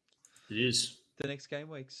 It is. The next game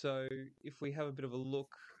week. So if we have a bit of a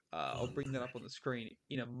look, I'll bring that up on the screen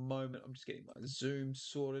in a moment. I'm just getting my Zoom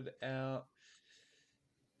sorted out.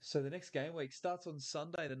 So the next game week starts on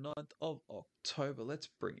Sunday, the 9th of October. Let's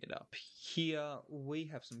bring it up here. We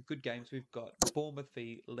have some good games. We've got Bournemouth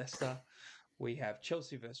v Leicester. We have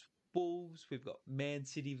Chelsea versus Wolves. We've got Man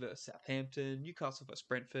City versus Southampton. Newcastle versus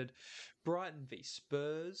Brentford. Brighton v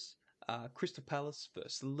Spurs. Crystal Palace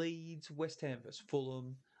versus Leeds. West Ham versus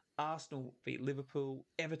Fulham. Arsenal v Liverpool.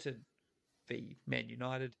 Everton v Man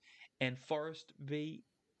United. And Forest v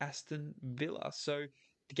Aston Villa. So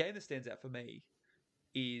the game that stands out for me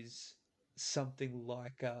is something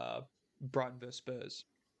like Brighton versus Spurs.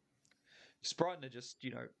 Brighton are just,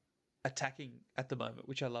 attacking at the moment,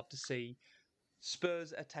 which I love to see.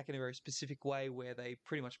 Spurs attack in a very specific way where they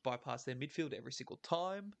pretty much bypass their midfield every single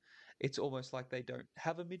time. It's almost like they don't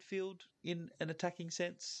have a midfield in an attacking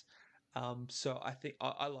sense. So I think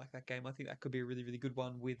I like that game. I think that could be a really, really good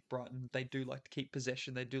one with Brighton. They do like to keep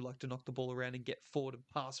possession. They do like to knock the ball around and get forward and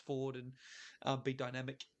pass forward and be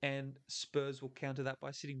dynamic. And Spurs will counter that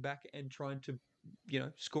by sitting back and trying to,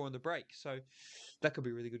 score on the break. So that could be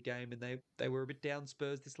a really good game. And they were a bit down,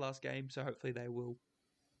 Spurs, this last game. So hopefully they will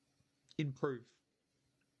improve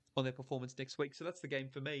on their performance next week. So that's the game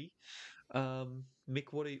for me.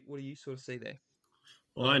 Mick, what do you sort of see there?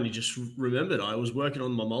 Well, I only just remembered I was working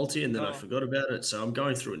on my multi and then I forgot about it. So I'm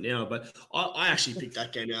going through it now. But I actually picked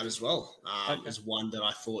that game out as well as one that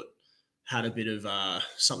I thought had a bit of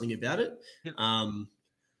something about it. Yep.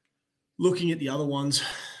 Looking at the other ones,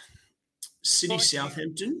 City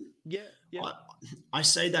Southampton. Yeah. I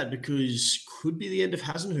say that because could be the end of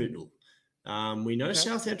Hasenhüttl. We know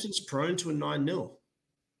Southampton's prone to a 9-0.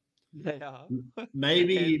 They are.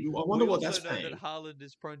 Maybe I wonder what that's paying. paying. That Haaland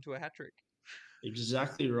is prone to a hat trick.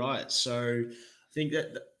 Exactly right. So I think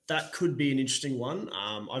that could be an interesting one.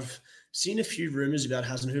 I've seen a few rumors about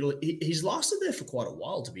Hasenhüttl. He's lasted there for quite a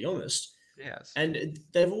while, to be honest. Yes. And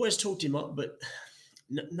they've always talked him up, but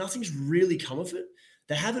nothing's really come of it.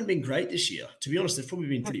 They haven't been great this year. To be honest, they've probably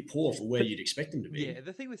been pretty poor for where you'd expect them to be. Yeah,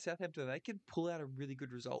 the thing with Southampton, they can pull out a really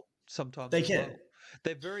good result sometimes They as can. well.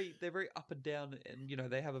 They're very up and down,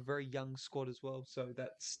 and they have a very young squad as well, so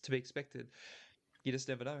that's to be expected. You just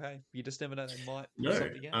never know, hey. You just never know. They might pull No.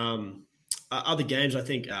 something out. Other games, I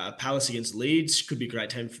think Palace against Leeds could be a great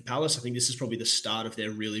time for Palace. I think this is probably the start of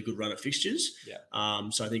their really good run of fixtures. Yeah.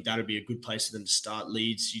 So I think that would be a good place for them to start.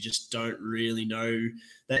 Leeds, you just don't really know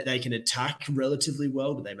that they can attack relatively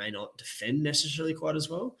well, but they may not defend necessarily quite as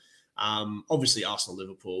well. Obviously, Arsenal,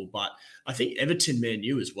 Liverpool, but I think Everton, Man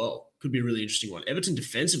U as well could be a really interesting one. Everton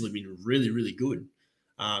defensively have been really, really good.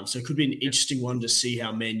 So it could be an interesting one to see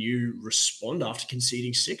how Man U respond after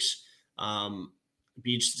conceding 6.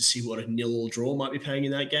 Be interested to see what a 0-0 draw might be paying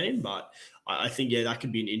in that game. But I think, that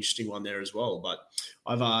could be an interesting one there as well. But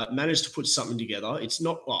I've managed to put something together. It's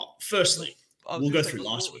not, firstly, we'll go through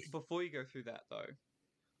last week. Before you go through that, though,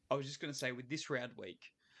 I was just going to say with this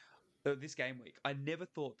this game week, I never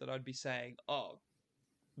thought that I'd be saying,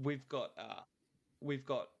 we've got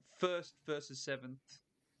first versus seventh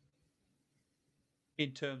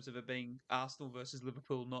in terms of it being Arsenal versus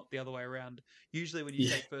Liverpool, not the other way around. Usually when you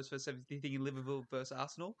say first versus seventh, you're thinking Liverpool versus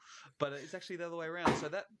Arsenal, but it's actually the other way around. So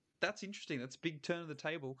that's interesting. That's a big turn of the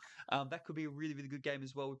table. That could be a really, really good game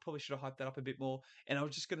as well. We probably should have hyped that up a bit more. And I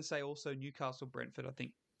was just going to say also Newcastle-Brentford, I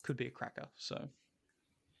think, could be a cracker. So...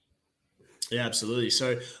 Yeah, absolutely.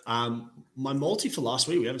 So my multi for last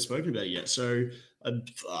week, we haven't spoken about it yet. So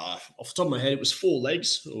off the top of my head, it was 4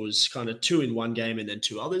 legs. It was kind of 2 in one game and then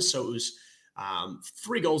 2 others. So it was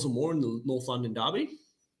 3 goals or more in the North London derby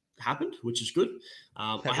happened, which is good.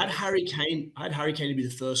 I had Harry Kane. I had Harry Kane to be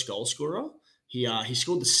the first goal scorer. He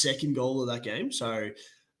scored the second goal of that game. So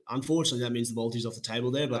unfortunately, that means the multi's off the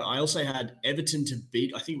table there. But I also had Everton to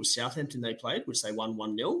beat, I think it was Southampton they played, which they won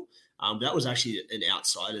 1-0. That was actually an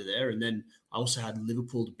outsider there. And then I also had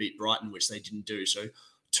Liverpool to beat Brighton, which they didn't do. So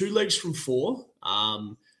 2 legs from 4.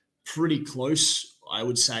 Pretty close, I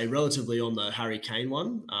would say, relatively on the Harry Kane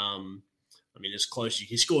one. I mean, it's close.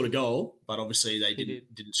 He scored a goal, but obviously they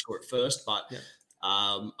didn't score it first. But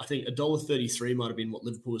I think $1.33 might have been what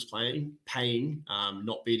Liverpool was paying,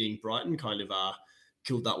 not beating Brighton, kind of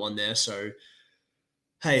killed that one there. So,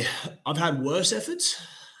 hey, I've had worse efforts.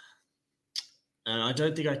 And I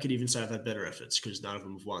don't think I could even say I've had better efforts because none of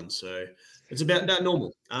them have won. So it's about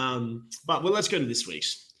normal. But let's go to this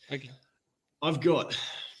week's. Okay. I've got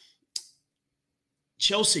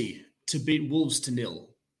Chelsea to beat Wolves to 0.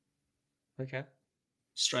 Okay.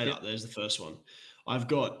 Straight up, there's the first one. I've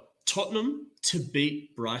got Tottenham to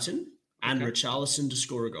beat Brighton and Richarlison to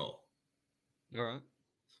score a goal. All right.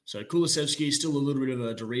 So Kulusevski is still a little bit of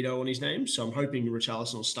a Dorito on his name, so I'm hoping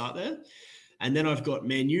Richarlison will start there. And then I've got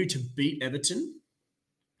Man U to beat Everton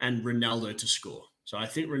and Ronaldo to score. So I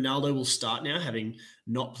think Ronaldo will start now, having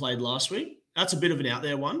not played last week. That's a bit of an out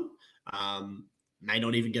there one. May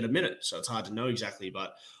not even get a minute, so it's hard to know exactly.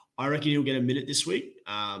 But I reckon he'll get a minute this week.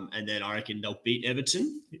 And then I reckon they'll beat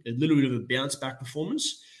Everton. A little bit of a bounce-back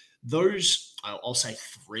performance. Those, I'll say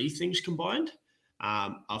 3 things combined,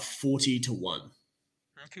 are 40-1.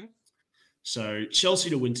 Okay. So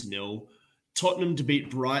Chelsea to win to 0. Tottenham to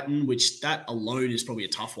beat Brighton, which that alone is probably a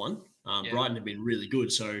tough one. Brighton have been really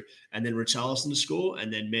good. So, and then Richarlison to score,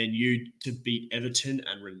 and then Man U to beat Everton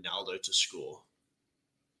and Ronaldo to score.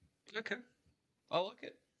 Okay, I like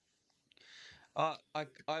it.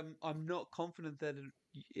 I'm not confident that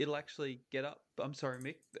it'll actually get up. I'm sorry,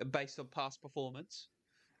 Mick, based on past performance.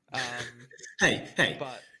 Hey,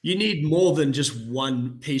 but you need more than just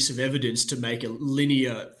one piece of evidence to make a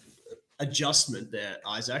linear adjustment there,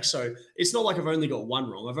 Isaac. So it's not like I've only got one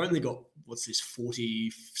wrong. I've only got,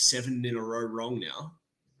 47 in a row wrong now.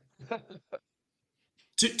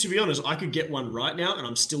 to be honest, I could get one right now and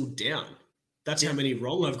I'm still down. That's how many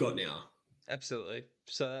wrong I've got now. Absolutely.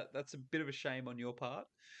 So that's a bit of a shame on your part.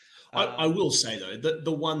 I will say, though, that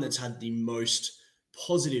the one that's had the most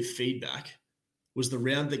positive feedback was the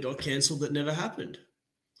round that got cancelled that never happened.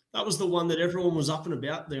 That was the one that everyone was up and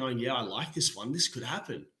about. They're going, I like this one. This could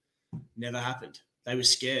happen. Never happened. They were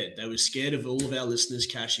scared. They were scared of all of our listeners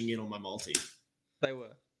cashing in on my multi. They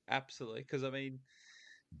were. Absolutely. Because, I mean,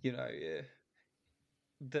 the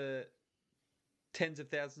tens of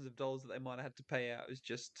thousands of dollars that they might have had to pay out is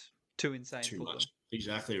just too insane. Too much.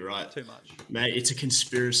 Exactly right. Too much. Mate, it's a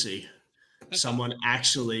conspiracy. Someone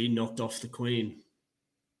actually knocked off the Queen.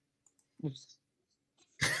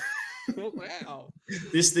 Wow.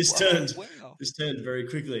 This Wow. turned very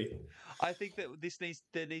quickly. I think that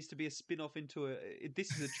there needs to be a spin-off into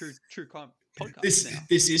this is a true crime podcast This now.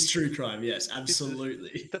 this is true crime. Yes,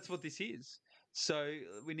 absolutely. That's what this is. So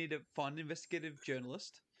we need to find an investigative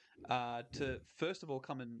journalist to first of all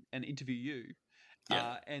come and interview you,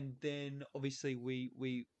 Yeah. and then obviously we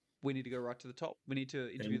need to go right to the top. We need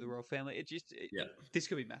to interview the royal family. Yeah. This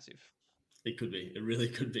could be massive. It could be. It really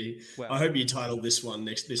could be. Wow. I hope you title this one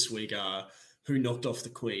this week. Who knocked off the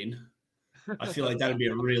Queen? I feel like that'd be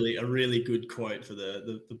a really good quote for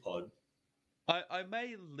the pod. I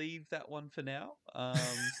may leave that one for now.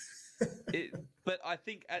 But I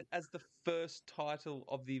think as the first title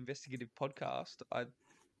of the investigative podcast,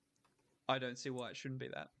 I don't see why it shouldn't be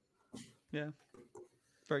that. Yeah,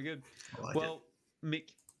 very good. Well, Mick,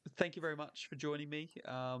 thank you very much for joining me.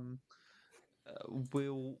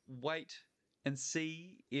 We'll wait and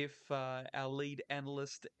see if our lead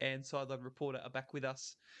analyst and sideline reporter are back with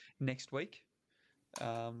us next week.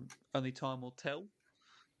 Only time will tell,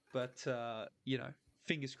 but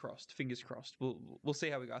fingers crossed. Fingers crossed. We'll see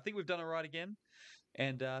how we go. I think we've done it right again,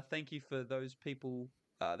 and thank you for those people.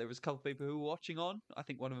 There was a couple of people who were watching on. I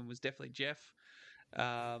think one of them was definitely Jeff.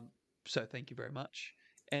 So thank you very much.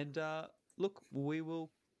 And look, we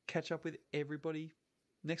will catch up with everybody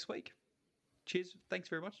next week. Cheers. Thanks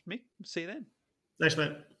very much, Mick. See you then. Thanks,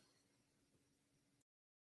 mate.